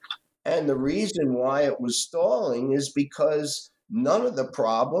stalling. And the reason why it was stalling is because none of the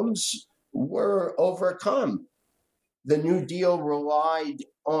problems were overcome. The New Deal relied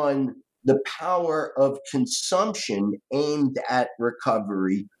on the power of consumption aimed at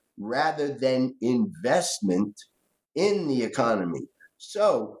recovery rather than investment in the economy.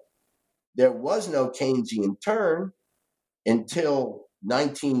 So there was no Keynesian turn until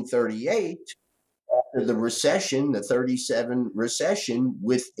 1938, after the recession, the 37 recession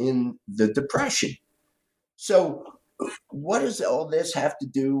within the Depression. So what does all this have to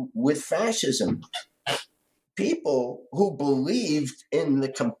do with fascism? People who believed in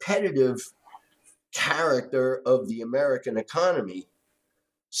the competitive character of the American economy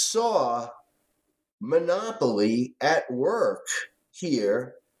saw monopoly at work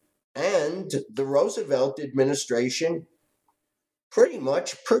here, and the Roosevelt administration pretty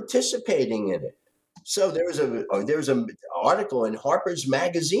much participating in it. So there was an article in Harper's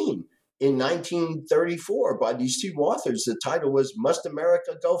Magazine in 1934 by these two authors. The title was "Must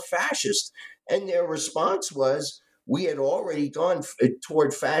America Go Fascist?" And their response was, we had already gone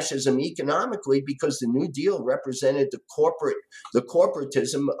toward fascism economically because the New Deal represented the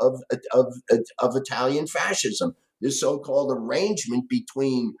corporatism of Italian fascism, this so-called arrangement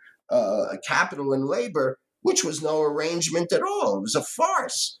between capital and labor, which was no arrangement at all. It was a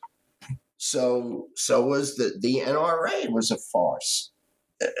farce. So was the NRA was a farce.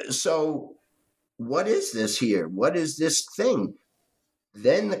 So what is this here? What is this thing?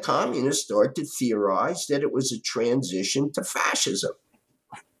 Then the communists started to theorize that it was a transition to fascism.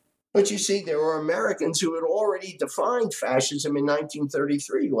 But you see, there were Americans who had already defined fascism in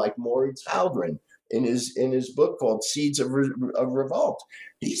 1933, like Moritz Halgren in his book called Seeds of Revolt.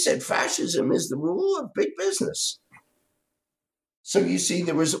 He said fascism is the rule of big business. So you see,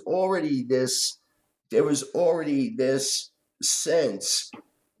 there was already this sense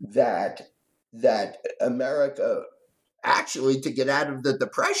that America, actually, to get out of the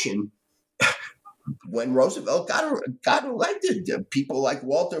Depression, when Roosevelt got elected, people like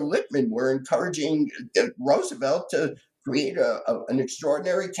Walter Lippmann were encouraging Roosevelt to create an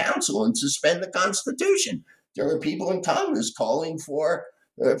extraordinary council and suspend the Constitution. There were people in Congress calling for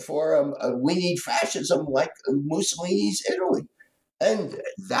we need fascism like Mussolini's Italy. And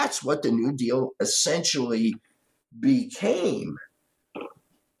that's what the New Deal essentially became,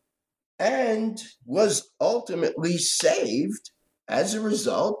 and was ultimately saved as a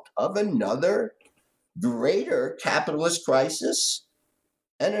result of another greater capitalist crisis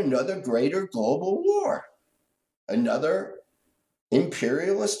and another greater global war, another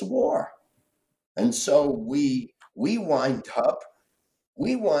imperialist war. And so we wind up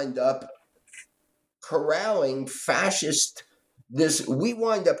corralling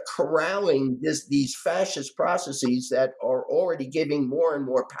these fascist processes that are already giving more and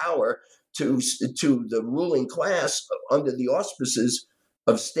more power to the ruling class under the auspices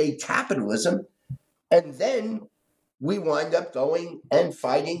of state capitalism. And then we wind up going and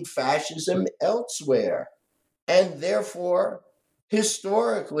fighting fascism elsewhere, and therefore,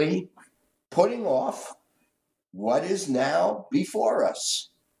 historically, putting off what is now before us.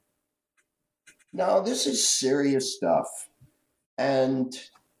 Now, this is serious stuff. And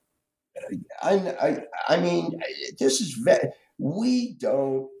I mean, this is we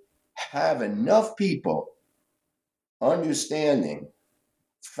don't have enough people understanding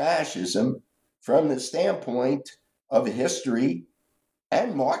fascism from the standpoint of history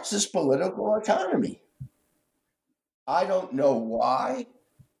and Marxist political economy. I don't know why.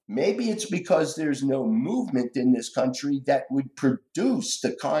 Maybe it's because there's no movement in this country that would produce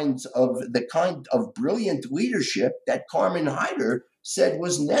the kind of brilliant leadership that Carmen Heider said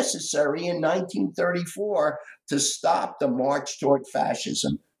was necessary in 1934 to stop the march toward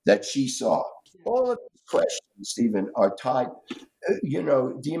fascism that she saw. All of these questions, Stephen, are tied.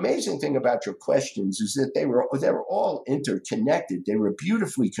 The amazing thing about your questions is that they were all interconnected. They were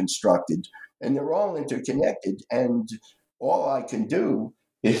beautifully constructed, and they're all interconnected. And all I can do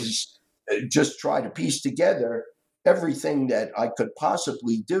is just try to piece together everything that I could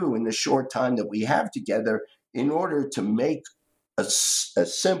possibly do in the short time that we have together in order to make a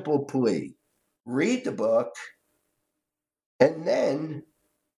simple plea. Read the book and then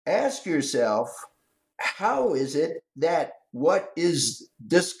ask yourself, how is it that what is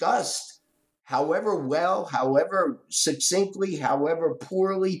discussed, however well, however succinctly, however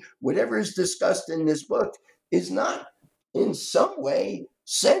poorly, whatever is discussed in this book is not in some way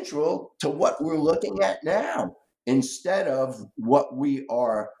central to what we're looking at now, instead of what we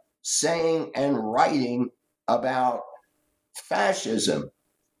are saying and writing about fascism.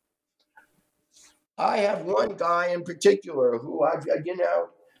 I have one guy in particular who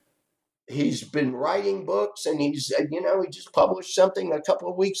he's been writing books, and he just published something a couple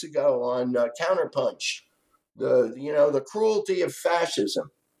of weeks ago on Counterpunch, the cruelty of fascism.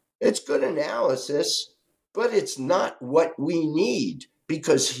 It's good analysis, but it's not what we need,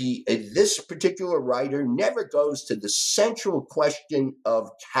 because this particular writer never goes to the central question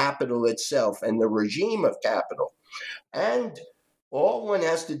of capital itself and the regime of capital. And all one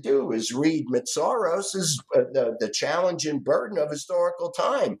has to do is read Metsaros's The Challenge and Burden of Historical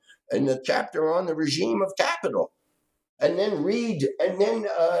Time, and the chapter on the regime of capital, and then read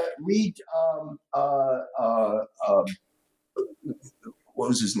what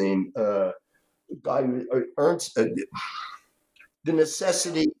was his name? Guy Ernst. The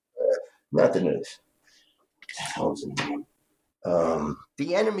necessity, not the hell's his name?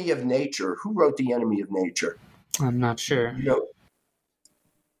 The Enemy of Nature. Who wrote The Enemy of Nature? I'm not sure.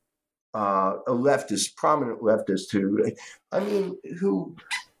 A leftist, prominent leftist who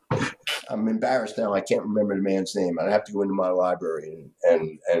I'm embarrassed now. I can't remember the man's name. I'd have to go into my library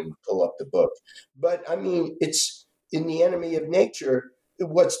and pull up the book. But it's in The Enemy of Nature.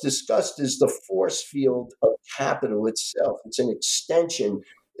 What's discussed is the force field of capital itself. It's an extension.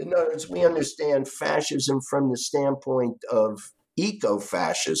 In other words, we understand fascism from the standpoint of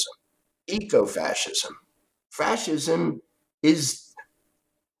eco-fascism. Fascism is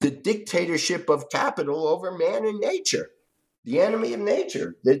the dictatorship of capital over man and nature. The enemy of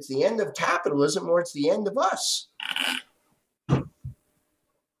nature. It's the end of capitalism, or it's the end of us.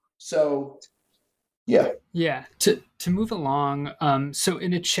 So, yeah. Yeah. To move along, so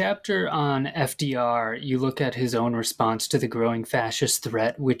in a chapter on FDR, you look at his own response to the growing fascist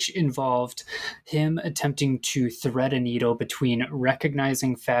threat, which involved him attempting to thread a needle between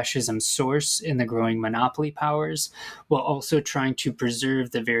recognizing fascism's source in the growing monopoly powers, while also trying to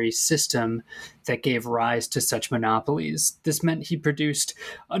preserve the very system that gave rise to such monopolies. This meant he produced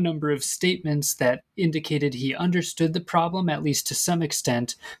a number of statements that indicated he understood the problem, at least to some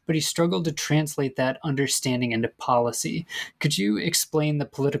extent, but he struggled to translate that understanding into policy. Could you explain the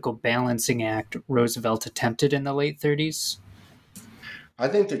political balancing act Roosevelt attempted in the late 30s? I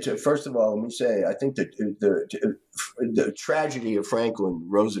think that, first of all, let me say, I think that the tragedy of Franklin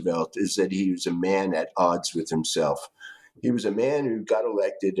Roosevelt is that he was a man at odds with himself. He was a man who got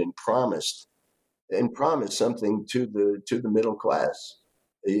elected and promised something to the middle class.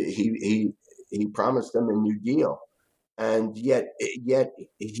 He promised them a New Deal, and yet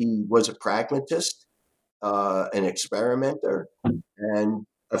he was a pragmatist, an experimenter, and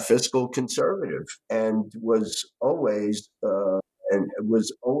a fiscal conservative, and was always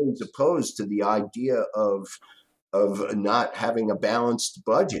opposed to the idea of not having a balanced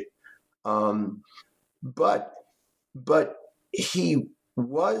budget. But he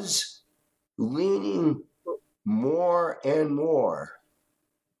was leaning more and more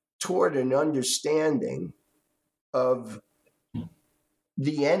toward an understanding of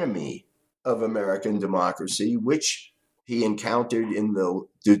the enemy of American democracy, which he encountered in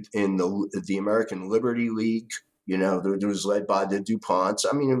the American Liberty League. It was led by the DuPonts.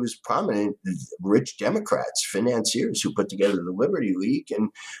 I mean, it was prominent, rich Democrats, financiers who put together the Liberty League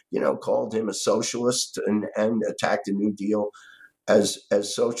and, called him a socialist and attacked the New Deal as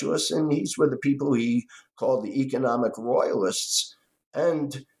socialists. And these were the people he called the economic royalists.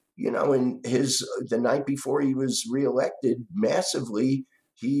 And, in the night before he was reelected massively,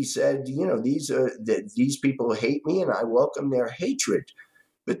 he said, these people hate me and I welcome their hatred.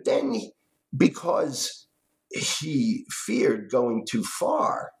 But then because he feared going too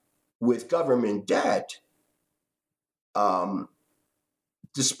far with government debt,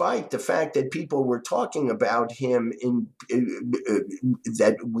 despite the fact that people were talking about him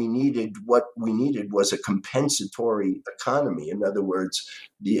that what we needed was a compensatory economy. In other words,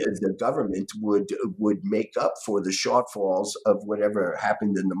 the government would make up for the shortfalls of whatever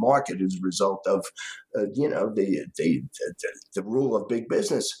happened in the market as a result of the rule of big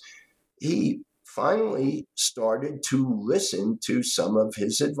business. He finally started to listen to some of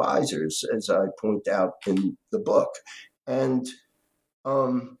his advisors, as I point out in the book. And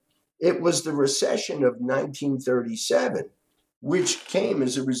it was the recession of 1937, which came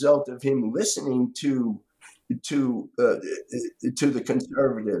as a result of him listening to the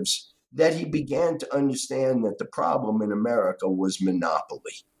conservatives, that he began to understand that the problem in America was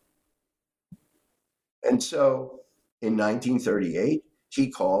monopoly. And so in 1938, he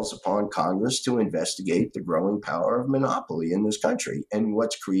calls upon Congress to investigate the growing power of monopoly in this country. And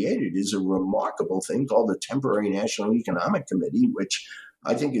what's created is a remarkable thing called the Temporary National Economic Committee, which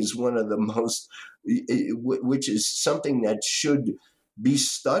I think is one of the most, which is something that should be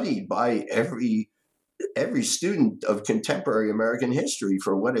studied by every student of contemporary American history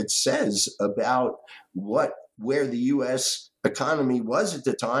for what it says about where the U.S. economy was at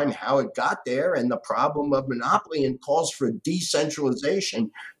the time, how it got there, and the problem of monopoly, and calls for decentralization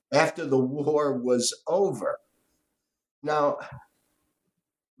after the war was over. Now,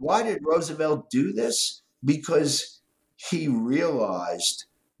 why did Roosevelt do this? Because he realized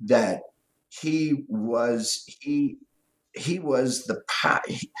that his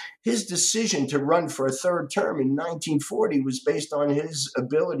decision to run for a third term in 1940 was based on his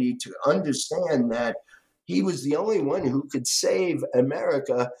ability to understand that he was the only one who could save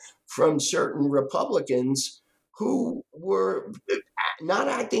America from certain Republicans who were not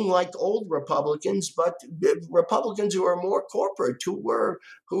acting like old Republicans, but Republicans who are more corporate,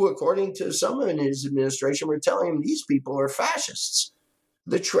 who according to someone in his administration, were telling him these people are fascists.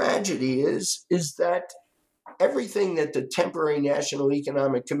 The tragedy is that everything that the Temporary National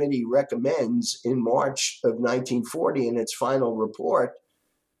Economic Committee recommends in March of 1940 in its final report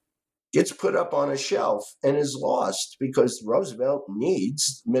gets put up on a shelf and is lost because Roosevelt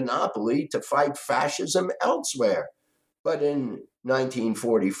needs monopoly to fight fascism elsewhere. But in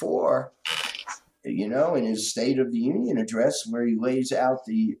 1944, in his State of the Union address, where he lays out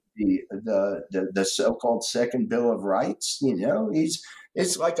the so-called Second Bill of Rights,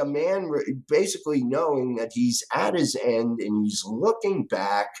 it's like a man basically knowing that he's at his end and he's looking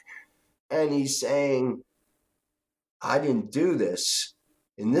back and he's saying, I didn't do this,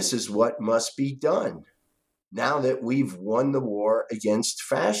 and this is what must be done now that we've won the war against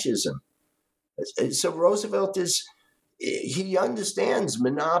fascism. So Roosevelt he understands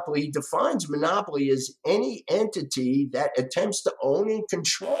monopoly. He defines monopoly as any entity that attempts to own and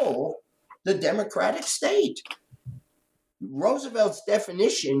control the democratic state. Roosevelt's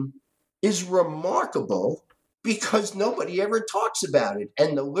definition is remarkable because nobody ever talks about it.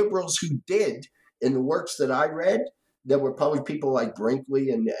 And the liberals who did, in the works that I read, there were probably people like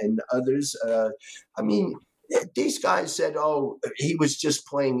Brinkley and others. These guys said, he was just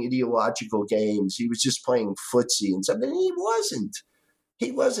playing ideological games. He was just playing footsie and something. He wasn't.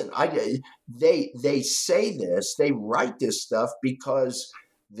 He wasn't. They say this, they write this stuff because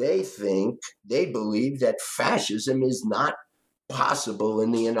they believe that fascism is not possible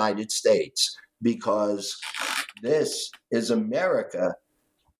in the United States because this is America.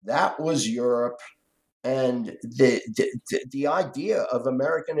 That was Europe. And the idea of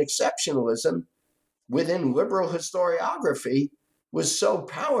American exceptionalism within liberal historiography was so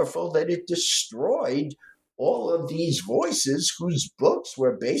powerful that it destroyed all of these voices whose books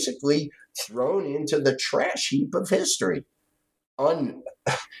were basically thrown into the trash heap of history, and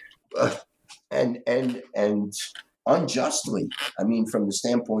unjustly. I mean, from the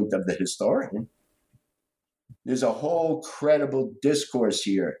standpoint of the historian, there's a whole credible discourse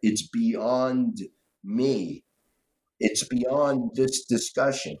here. It's beyond me. It's beyond this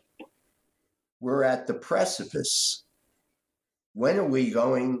discussion. We're at the precipice. When are we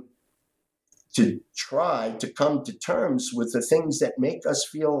going to try to come to terms with the things that make us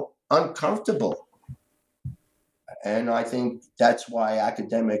feel uncomfortable. And I think that's why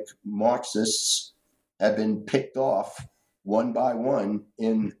academic Marxists have been picked off one by one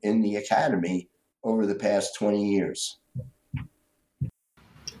in the academy over the past 20 years.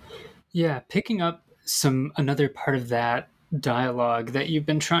 Yeah, picking up another part of that dialogue that you've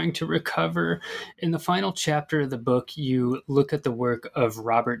been trying to recover. In the final chapter of the book, you look at the work of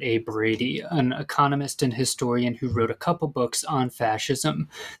Robert A. Brady, an economist and historian who wrote a couple books on fascism,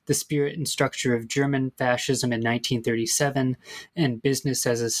 The Spirit and Structure of German Fascism in 1937 and Business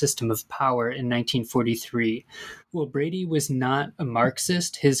as a System of Power in 1943. While Brady was not a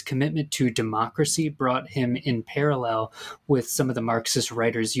Marxist, his commitment to democracy brought him in parallel with some of the Marxist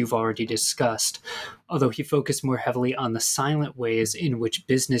writers you've already discussed, although he focused more heavily on the silent ways in which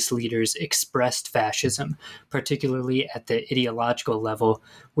business leaders expressed fascism, particularly at the ideological level,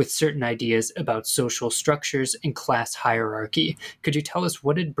 with certain ideas about social structures and class hierarchy. Could you tell us,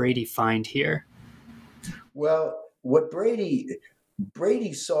 what did Brady find here? Well, what Brady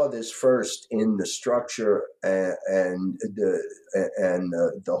saw this first in the structure and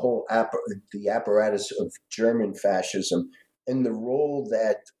the whole the apparatus of German fascism and the role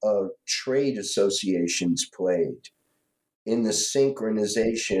that trade associations played in the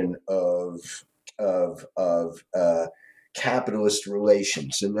synchronization of capitalist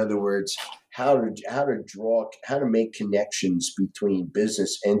relations. In other words, how to make connections between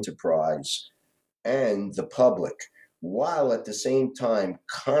business enterprise and the public, while at the same time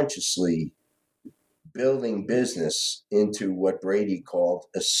consciously building business into what Brady called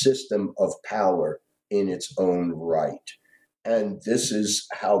a system of power in its own right. And this is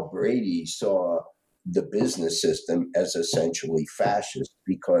how Brady saw the business system as essentially fascist,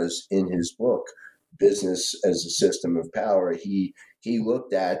 because in his book, Business as a System of Power, he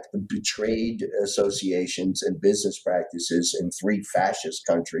looked at trade associations and business practices in three fascist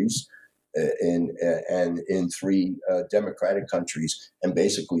countries, and in three democratic countries, and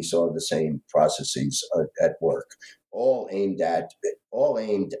basically saw the same processes at work, all aimed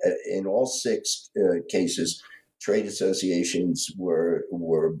in all six cases. Trade associations were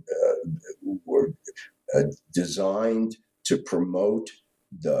designed to promote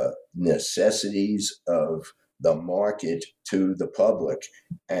the necessities of the market to the public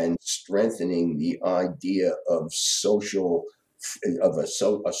and strengthening the idea of a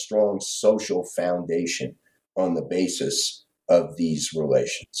strong social foundation on the basis of these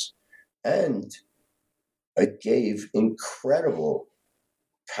relations. And it gave incredible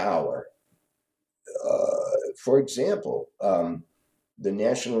power. For example, the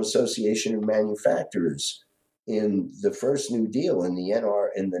National Association of Manufacturers in the first New Deal, in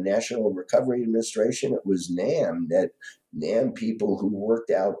the National Recovery Administration, it was NAM people who worked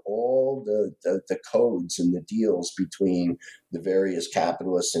out all the codes and the deals between the various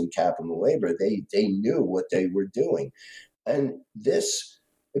capitalists and capital labor. They knew what they were doing. And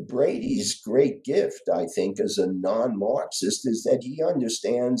Brady's great gift, I think, as a non-Marxist, is that he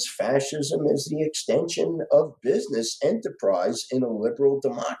understands fascism as the extension of business enterprise in a liberal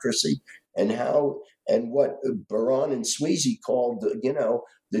democracy, and what Baron and Sweezy called,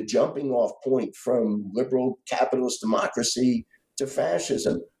 the jumping off point from liberal capitalist democracy to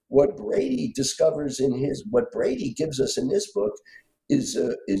fascism. What Brady gives us in this book is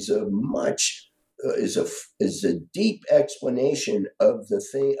a deep explanation of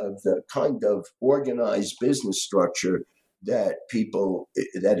the kind of organized business structure that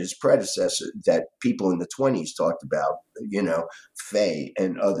his predecessor, that people in the 20s talked about, Fay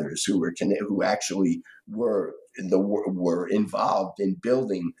and others who actually were involved in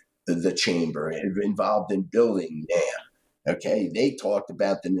building the chamber, involved in building NAM. Okay, they talked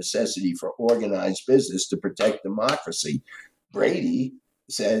about the necessity for organized business to protect democracy. Brady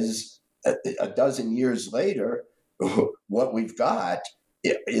says a dozen years later, what we've got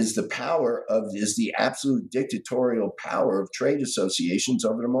is the absolute dictatorial power of trade associations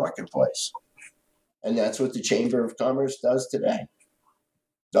over the marketplace. And that's what the Chamber of Commerce does today.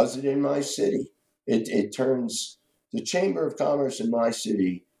 Does it in my city. It turns, the Chamber of Commerce in my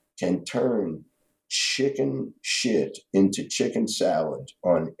city can turn chicken shit into chicken salad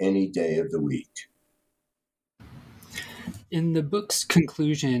on any day of the week. In the book's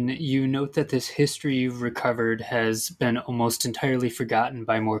conclusion, you note that this history you've recovered has been almost entirely forgotten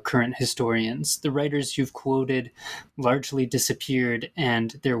by more current historians. The writers you've quoted largely disappeared,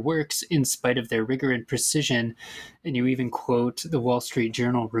 and their works, in spite of their rigor and precision, and you even quote the Wall Street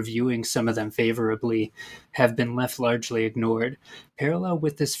Journal reviewing some of them favorably, have been left largely ignored. Parallel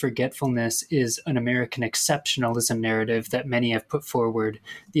with this forgetfulness is an American exceptionalism narrative that many have put forward,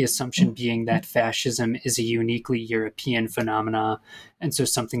 the assumption being that fascism is a uniquely European phenomena, and so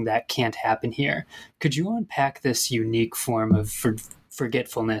something that can't happen here. Could you unpack this unique form of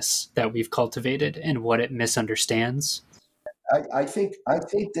forgetfulness that we've cultivated and what it misunderstands? I think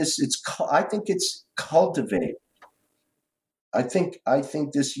it's cultivated. I think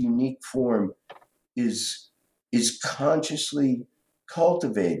this unique form is consciously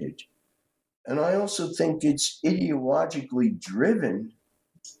cultivated, and I also think it's ideologically driven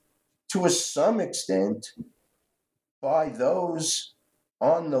to some extent by those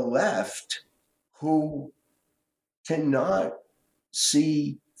on the left who cannot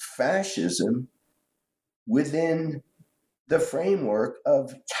see fascism within the framework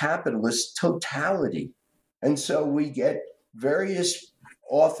of capitalist totality. And so we get various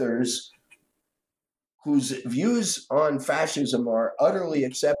authors whose views on fascism are utterly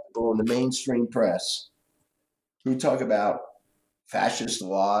acceptable in the mainstream press, who talk about fascist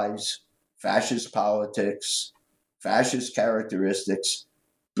lies, fascist politics, fascist characteristics.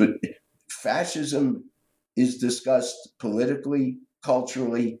 But fascism is discussed politically,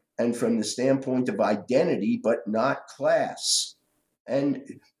 culturally, and from the standpoint of identity, but not class. And,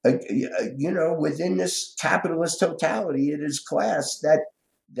 within this capitalist totality, it is class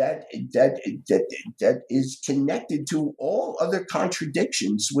that is connected to all other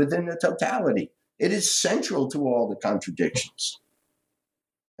contradictions within the totality. It is central to all the contradictions.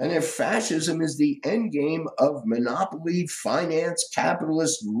 And if fascism is the end game of monopoly, finance,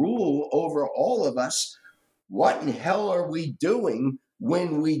 capitalist rule over all of us, what in hell are we doing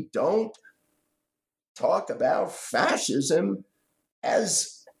when we don't talk about fascism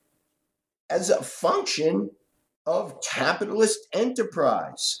as a function of capitalist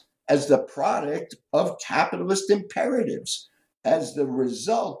enterprise, as the product of capitalist imperatives, as the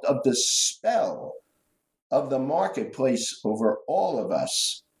result of the spell of the marketplace over all of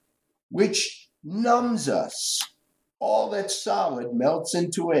us, which numbs us? All that's solid melts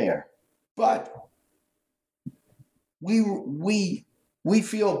into air. But we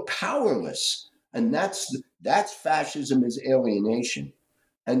feel powerless, and that's fascism is alienation,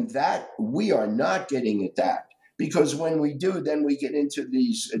 and that we are not getting at that, because when we do, then we get into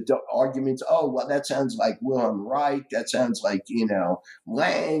these arguments. Oh, well, that sounds like Wilhelm Reich. That sounds like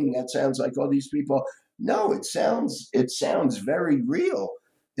Lang. That sounds like all these people. No, it sounds very real.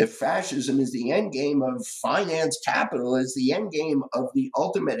 If fascism is the end game of finance, capital is the end game of the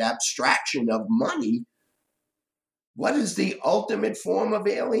ultimate abstraction of money, what is the ultimate form of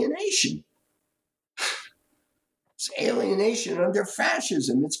alienation? It's alienation under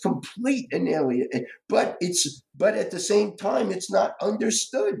fascism. It's complete alienation, but at the same time, it's not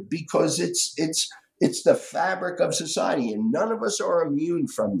understood because it's the fabric of society, and none of us are immune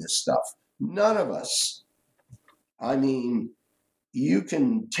from this stuff. None of us. I mean, you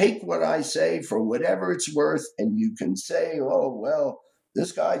can take what I say for whatever it's worth, and you can say, oh, well,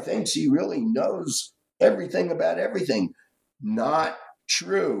 this guy thinks he really knows everything about everything. Not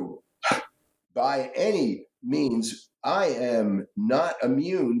true. By any means, I am not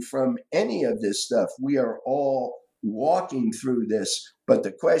immune from any of this stuff. We are all walking through this. But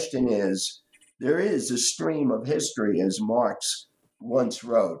the question is, there is a stream of history, as Marx once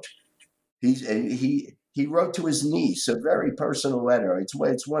wrote. He wrote to his niece a very personal letter.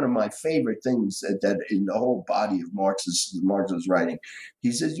 It's one of my favorite things that in the whole body of Marx's writing.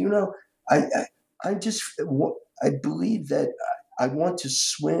 He says, I believe that I want to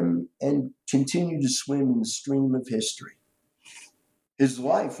swim and continue to swim in the stream of history. His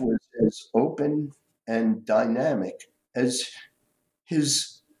life was as open and dynamic as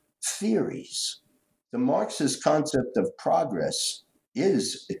his theories. The Marxist concept of progress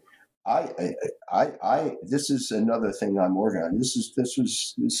is. This is another thing I'm working on. This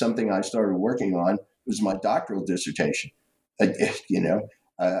was something I started working on. It was my doctoral dissertation, but then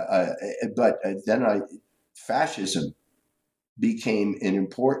fascism became an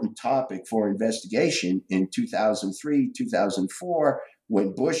important topic for investigation in 2003, 2004,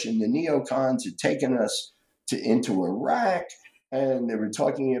 when Bush and the neocons had taken us into Iraq. And they were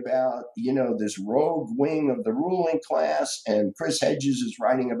talking about, this rogue wing of the ruling class. And Chris Hedges is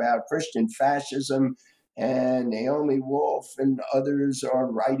writing about Christian fascism. and Naomi Wolf and others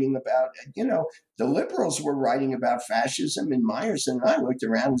are writing about, the liberals were writing about fascism, and Meyerson and I looked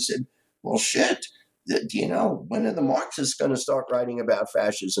around and said, well, shit, when are the Marxists going to start writing about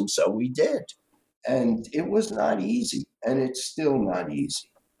fascism? So we did. And it was not easy, and it's still not easy.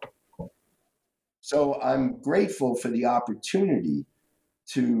 So I'm grateful for the opportunity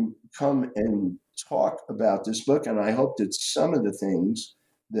to come and talk about this book, and I hope that some of the things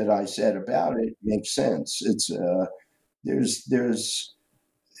that I said about it make sense. It's there's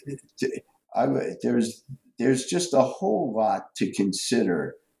just a whole lot to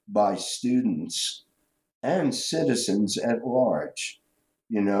consider by students and citizens at large.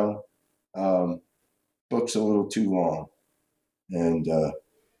 Book's a little too long, and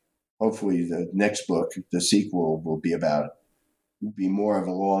hopefully the next book, the sequel, will be more of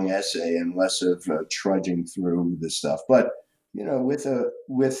a long essay and less of trudging through the stuff. But with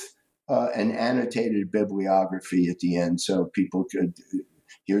an annotated bibliography at the end, so people could,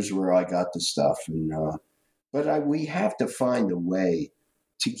 here's where I got the stuff. And but we have to find a way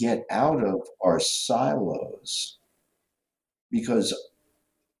to get out of our silos, because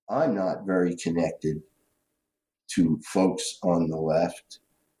I'm not very connected to folks on the left.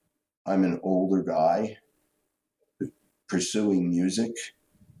 I'm an older guy pursuing music,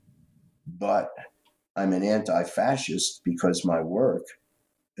 but I'm an anti-fascist because my work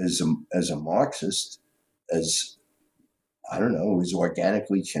as a Marxist, was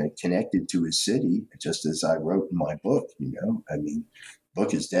organically connected to his city, just as I wrote in my book. The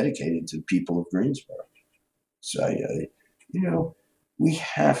book is dedicated to the people of Greensboro. So, we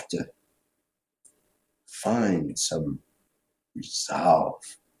have to find some resolve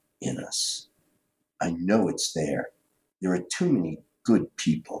in us. I know it's there. There are too many good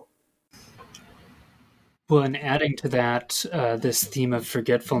people. Well, and adding to that, this theme of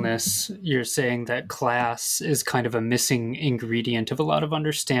forgetfulness, you're saying that class is kind of a missing ingredient of a lot of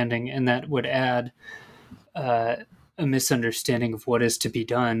understanding, and that would add a misunderstanding of what is to be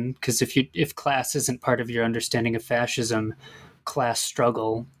done. Because if class isn't part of your understanding of fascism, class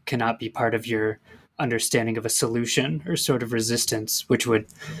struggle cannot be part of your understanding of a solution or sort of resistance, which would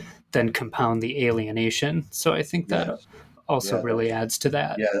then compound the alienation. So I think that also really adds to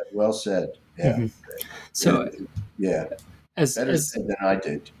that. Yeah, well said. Yeah. Mm-hmm. So better said than I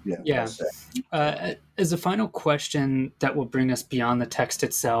did. Yeah. Well as a final question that will bring us beyond the text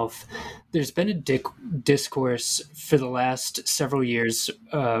itself, there's been a discourse for the last several years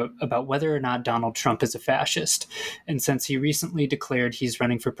about whether or not Donald Trump is a fascist. And since he recently declared he's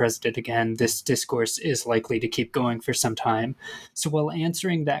running for president again, this discourse is likely to keep going for some time. So while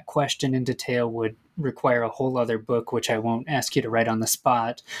answering that question in detail would require a whole other book, which I won't ask you to write on the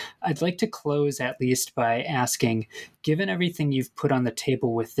spot, I'd like to close at least by asking, given everything you've put on the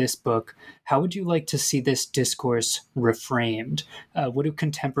table with this book, how would you like to see this discourse reframed? What do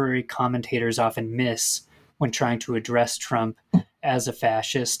contemporary commentators often miss when trying to address Trump as a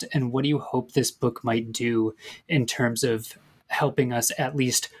fascist? And what do you hope this book might do in terms of helping us at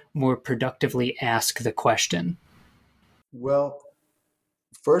least more productively ask the question? Well,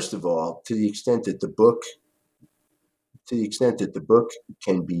 first of all, to the extent that the book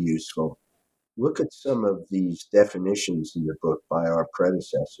can be useful, look at some of these definitions in the book by our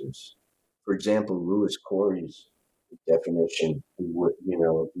predecessors. For example, Louis Corey's definition,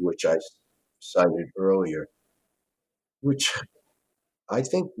 which I cited earlier, which I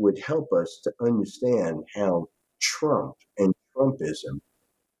think would help us to understand how Trump and Trumpism,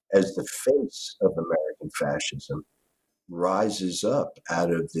 as the face of American fascism, rises up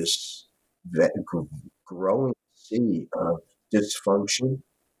out of this growing sea of dysfunction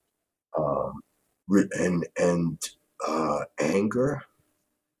and anger,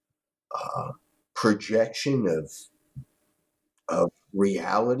 projection of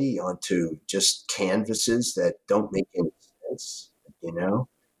reality onto just canvases that don't make any sense,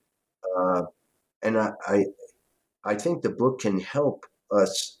 and I think the book can help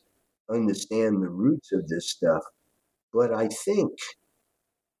us understand the roots of this stuff. But I think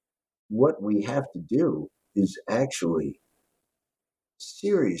what we have to do is actually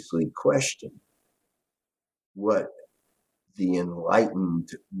seriously question what the enlightened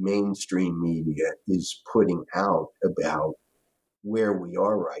mainstream media is putting out about where we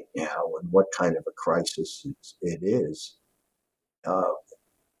are right now and what kind of a crisis it is.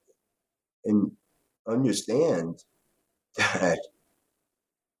 And understand that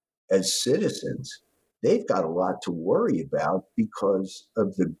as citizens, they've got a lot to worry about because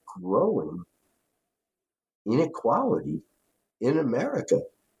of the growing inequality in America.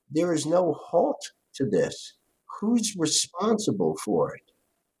 There is no halt to this. Who's responsible for it?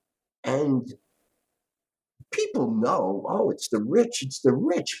 And people know, oh, it's the rich,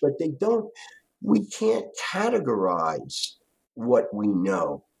 but we can't categorize what we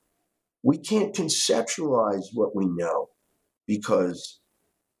know. We can't conceptualize what we know because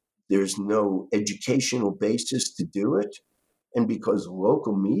there's no educational basis to do it. And because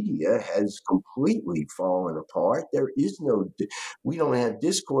local media has completely fallen apart, we don't have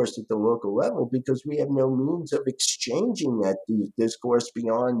discourse at the local level because we have no means of exchanging that discourse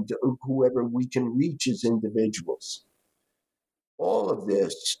beyond whoever we can reach as individuals. All of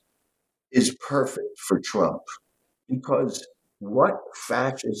this is perfect for Trump because what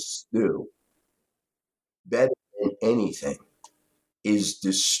fascists do better than anything is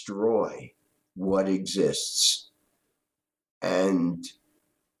destroy what exists. And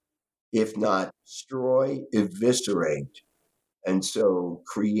if not destroy, eviscerate. And so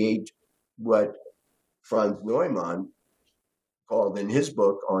create what Franz Neumann called in his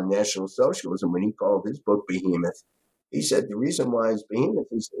book on National Socialism, when he called his book Behemoth, he said the reason why it's Behemoth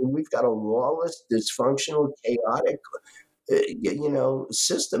is we've got a lawless, dysfunctional, chaotic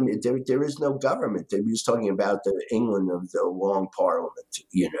system. There is no government. He was talking about the England of the Long Parliament,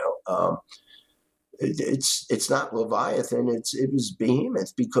 It's not Leviathan. It was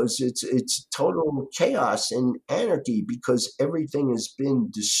Behemoth because it's total chaos and anarchy because everything has been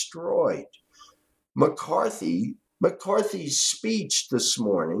destroyed. McCarthy's speech this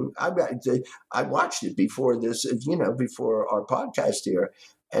morning. I watched it before this, before our podcast here,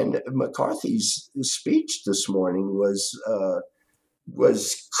 and McCarthy's speech this morning was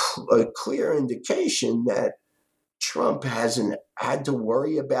a clear indication that Trump hasn't had to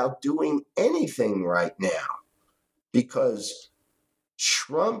worry about doing anything right now because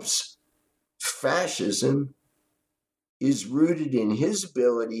Trump's fascism is rooted in his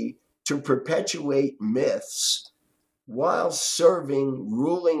ability to perpetuate myths while serving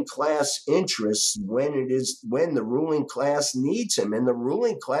ruling class interests when the ruling class needs him. And the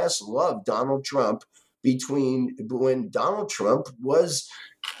ruling class loved Donald Trump when Donald Trump was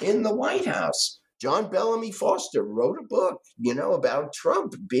in the White House. John Bellamy Foster wrote a book, about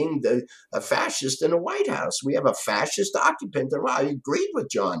Trump being a fascist in the White House. We have a fascist occupant. I agreed with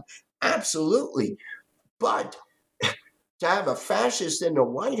John. Absolutely. But to have a fascist in the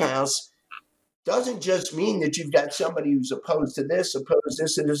White House doesn't just mean that you've got somebody who's opposed to this, opposed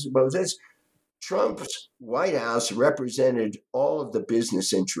this, and this, opposed this. Trump's White House represented all of the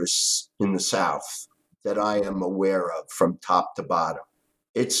business interests in the South that I am aware of from top to bottom.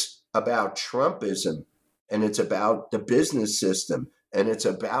 It's about Trumpism, and it's about the business system, and it's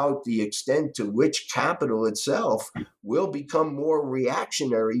about the extent to which capital itself will become more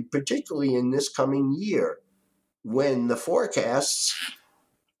reactionary, particularly in this coming year, when the forecasts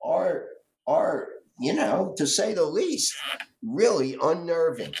are to say the least, really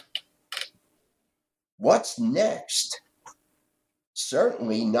unnerving. What's next?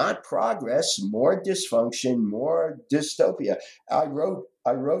 Certainly not progress, more dysfunction, more dystopia. I wrote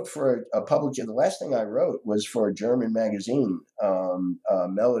for a publication. The last thing I wrote was for a German magazine,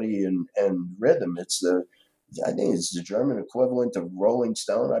 Melody and Rhythm. I think it's the German equivalent of Rolling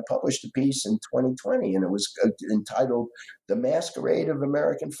Stone. I published a piece in 2020, and it was entitled "The Masquerade of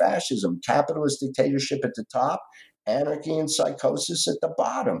American Fascism: Capitalist Dictatorship at the Top, Anarchy and Psychosis at the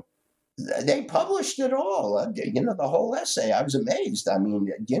Bottom." They published it all, the whole essay. I was amazed. I mean,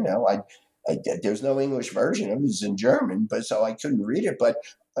 there's no English version. It was in German, but so I couldn't read it. But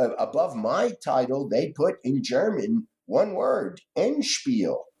above my title, they put in German one word: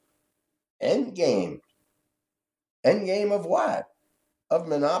 Endspiel, endgame. Endgame of what? Of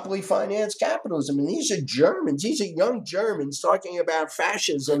monopoly finance capitalism. And these are Germans. These are young Germans talking about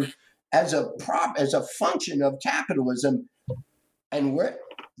fascism as a function of capitalism. And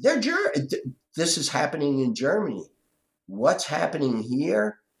this is happening in Germany. What's happening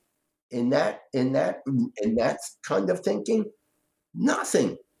here in that kind of thinking?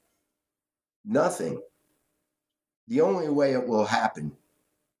 Nothing. The only way it will happen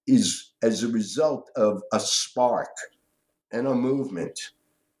is as a result of a spark and a movement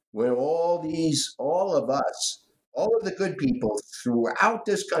when all of us, all of the good people throughout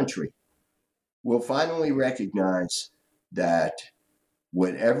this country will finally recognize that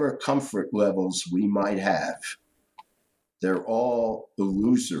whatever comfort levels we might have, they're all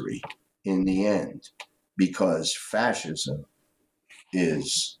illusory in the end, because fascism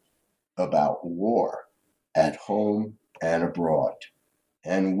is about war at home and abroad.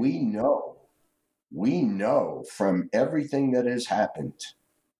 And we know from everything that has happened,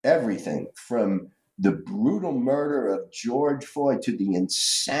 everything from the brutal murder of George Floyd to the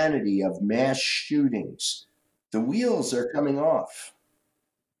insanity of mass shootings, the wheels are coming off.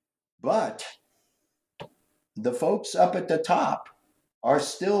 But the folks up at the top are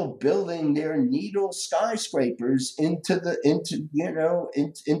still building their needle skyscrapers into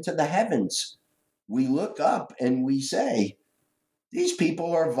the heavens. We look up and we say, these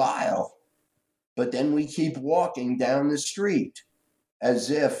people are vile. But then we keep walking down the street as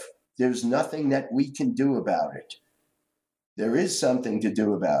if there's nothing that we can do about it. There is something to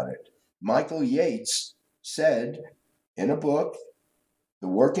do about it. Michael Yates said in a book, "The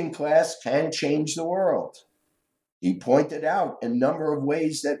working class can change the world." He pointed out a number of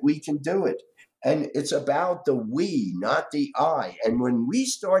ways that we can do it. And it's about the we, not the I. And when we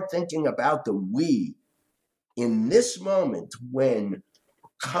start thinking about the we in this moment, when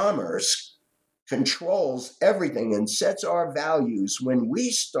commerce controls everything and sets our values, when we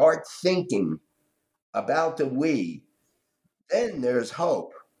start thinking about the we, then there's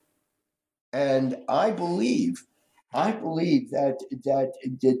hope. And I believe that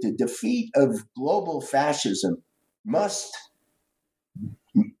the defeat of global fascism must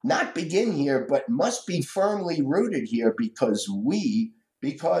not begin here, but must be firmly rooted here, because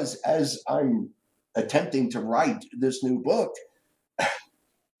as I'm attempting to write this new book,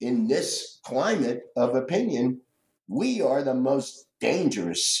 in this climate of opinion, we are the most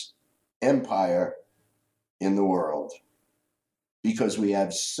dangerous empire in the world because we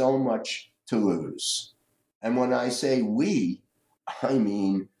have so much to lose. And when I say we, I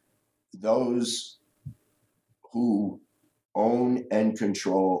mean those who own and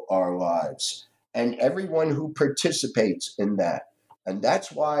control our lives and everyone who participates in that. And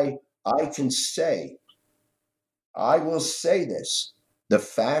that's why I will say this: the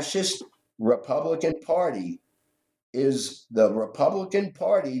fascist Republican Party is the Republican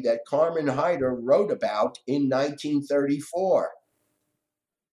Party that Carmen Heider wrote about in 1934.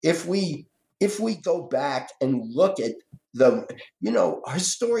 If we go back and look at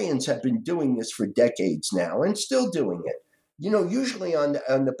historians have been doing this for decades now and still doing it. Usually on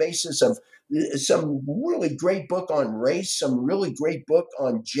the basis of some really great book on race, some really great book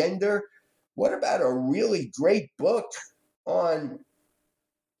on gender. What about a really great book on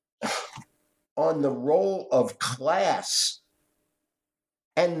the role of class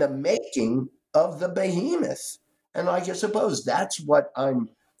and the making of the behemoth? And I suppose that's what I'm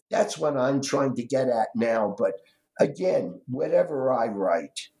trying to get at now. But again, whatever I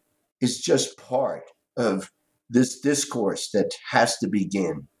write is just part of this discourse that has to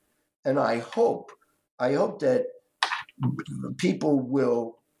begin. And I hope that people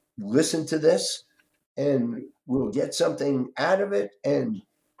will listen to this and will get something out of it, and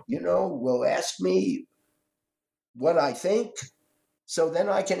will ask me what I think, so then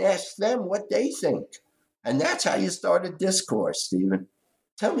I can ask them what they think. And that's how you start a discourse, Stephen.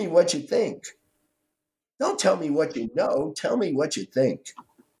 Tell me what you think. Don't tell me what you know. Tell me what you think.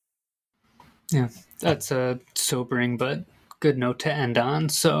 Yeah, that's a sobering but good note to end on.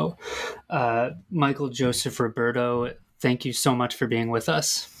 So, Michael Joseph Roberto, thank you so much for being with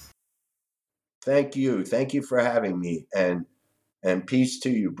us. Thank you. Thank you for having me. And peace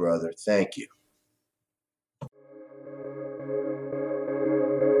to you, brother. Thank you.